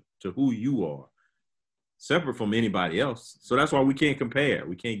potential, to who you are, separate from anybody else. So that's why we can't compare.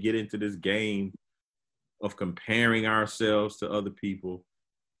 We can't get into this game of comparing ourselves to other people.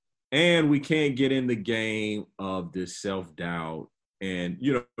 And we can't get in the game of this self-doubt. And,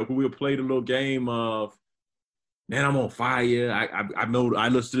 you know, we'll play the little game of, man, I'm on fire. I know I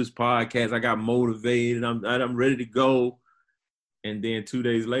listened to this podcast. I got motivated. I'm ready to go. And then 2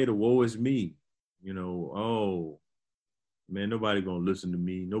 days later, woe is me. You know, oh, man, nobody gonna listen to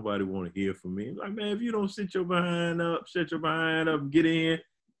me. Nobody want to hear from me. Like, man, if you don't shut your behind up, get in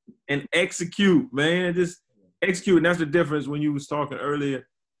and execute, man. Just execute. And that's the difference when you was talking earlier.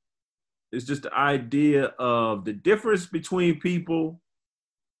 It's just the idea of the difference between people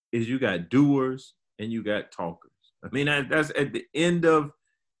is you got doers and you got talkers. I mean, that's at the end of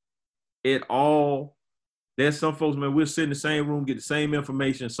it all. There's some folks, man, we'll sit in the same room, get the same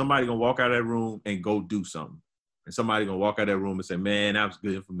information. Somebody gonna walk out of that room and go do something. And somebody gonna walk out of that room and say, man, that was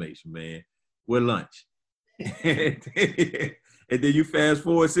good information, man. We're lunch. And then you fast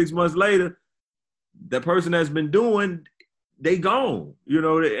forward 6 months later, the person that's been doing, they gone, you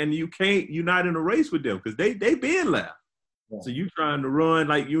know, and you're not in a race with them because they been left. Yeah. So you trying to run,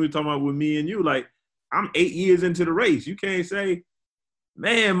 like you were talking about with me and you, like, I'm 8 years into the race. You can't say,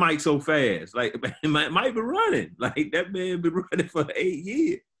 man, Mike so fast. Like, Mike been running. Like, that man been running for 8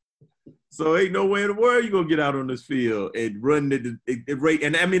 years. So ain't no way in the world you gonna get out on this field and run the rate.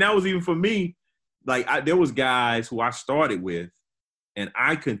 And I mean, that was even for me. Like, there was guys who I started with and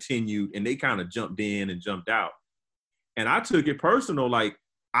I continued and they kind of jumped in and jumped out. And I took it personal. Like,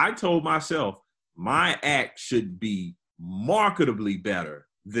 I told myself, my act should be marketably better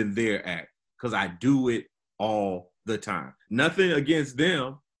than their act because I do it all the time. Nothing against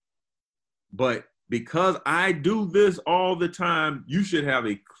them, but because I do this all the time, you should have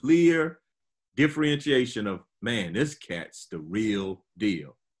a clear differentiation of, man, this cat's the real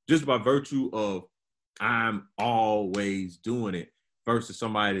deal. Just by virtue of I'm always doing it versus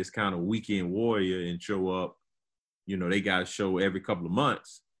somebody that's kind of weekend warrior and show up, you know, they got to show every couple of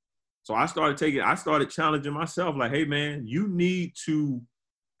months. So I started challenging myself like, hey, man,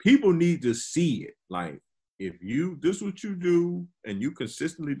 people need to see it. Like, if this what you do and you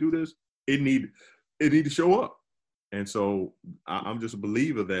consistently do this, it need to show up. And so I'm just a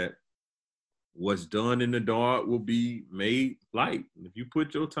believer that what's done in the dark will be made light. If you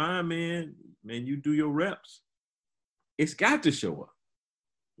put your time in, man, you do your reps, it's got to show up.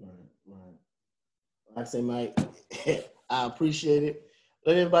 Right. Like I say, Mike, I appreciate it.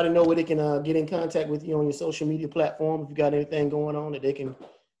 Let everybody know where they can get in contact with you on your social media platform. If you got anything going on that they can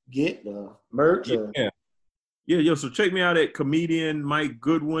get, merch. Yeah. So check me out at comedian Mike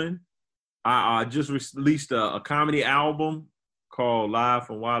Goodwin. I just released a comedy album called Live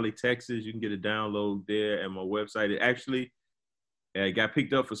from Wiley, Texas. You can get a download there at my website. It actually got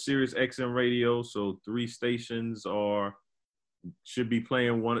picked up for Sirius XM radio, so 3 stations should be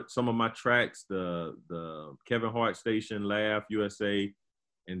playing some of my tracks. The Kevin Hart station, Laugh USA,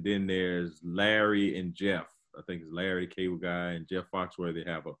 and then there's Larry and Jeff. I think it's Larry, the cable guy, and Jeff Foxworthy.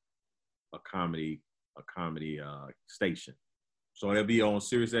 They have a comedy station. So they'll be on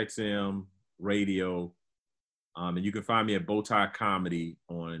Sirius XM radio, and you can find me at Bowtie Comedy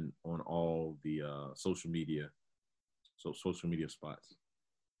on all the social media spots.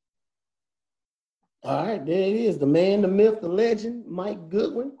 All right, there it is. The man, the myth, the legend, Mike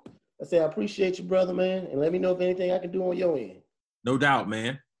Goodwin. I say I appreciate you, brother, man, and let me know if anything I can do on your end. No doubt,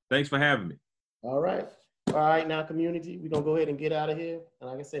 man. Thanks for having me. All right, now, community, we're going to go ahead and get out of here. And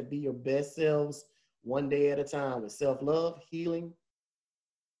like I said, be your best selves one day at a time with self-love, healing,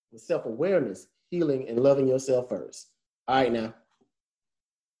 with self-awareness, healing, and loving yourself first. All right, now.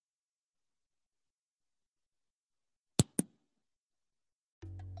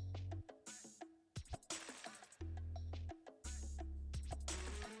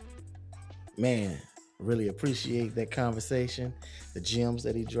 Man, really appreciate that conversation, the gems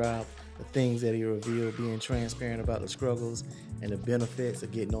that he dropped, the things that he revealed, being transparent about the struggles and the benefits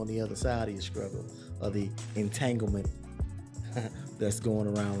of getting on the other side of your struggle, or the entanglement that's going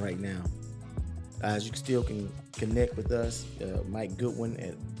around right now. As you still can connect with us, Mike Goodwin,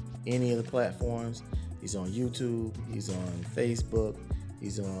 at any of the platforms. He's on YouTube, he's on Facebook,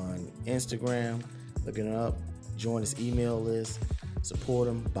 he's on Instagram. Look him up, join his email list, support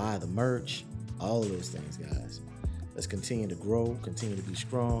him, buy the merch, all of those things, guys. Let's continue to grow, continue to be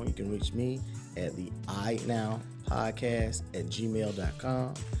strong. You can reach me at the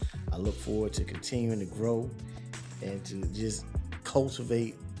iNowPodcast@gmail.com. I look forward to continuing to grow and to just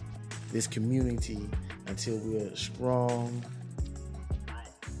cultivate this community until we're strong,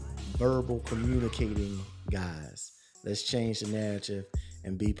 verbal communicating guys. Let's change the narrative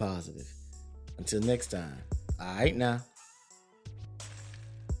and be positive. Until next time. All right, now.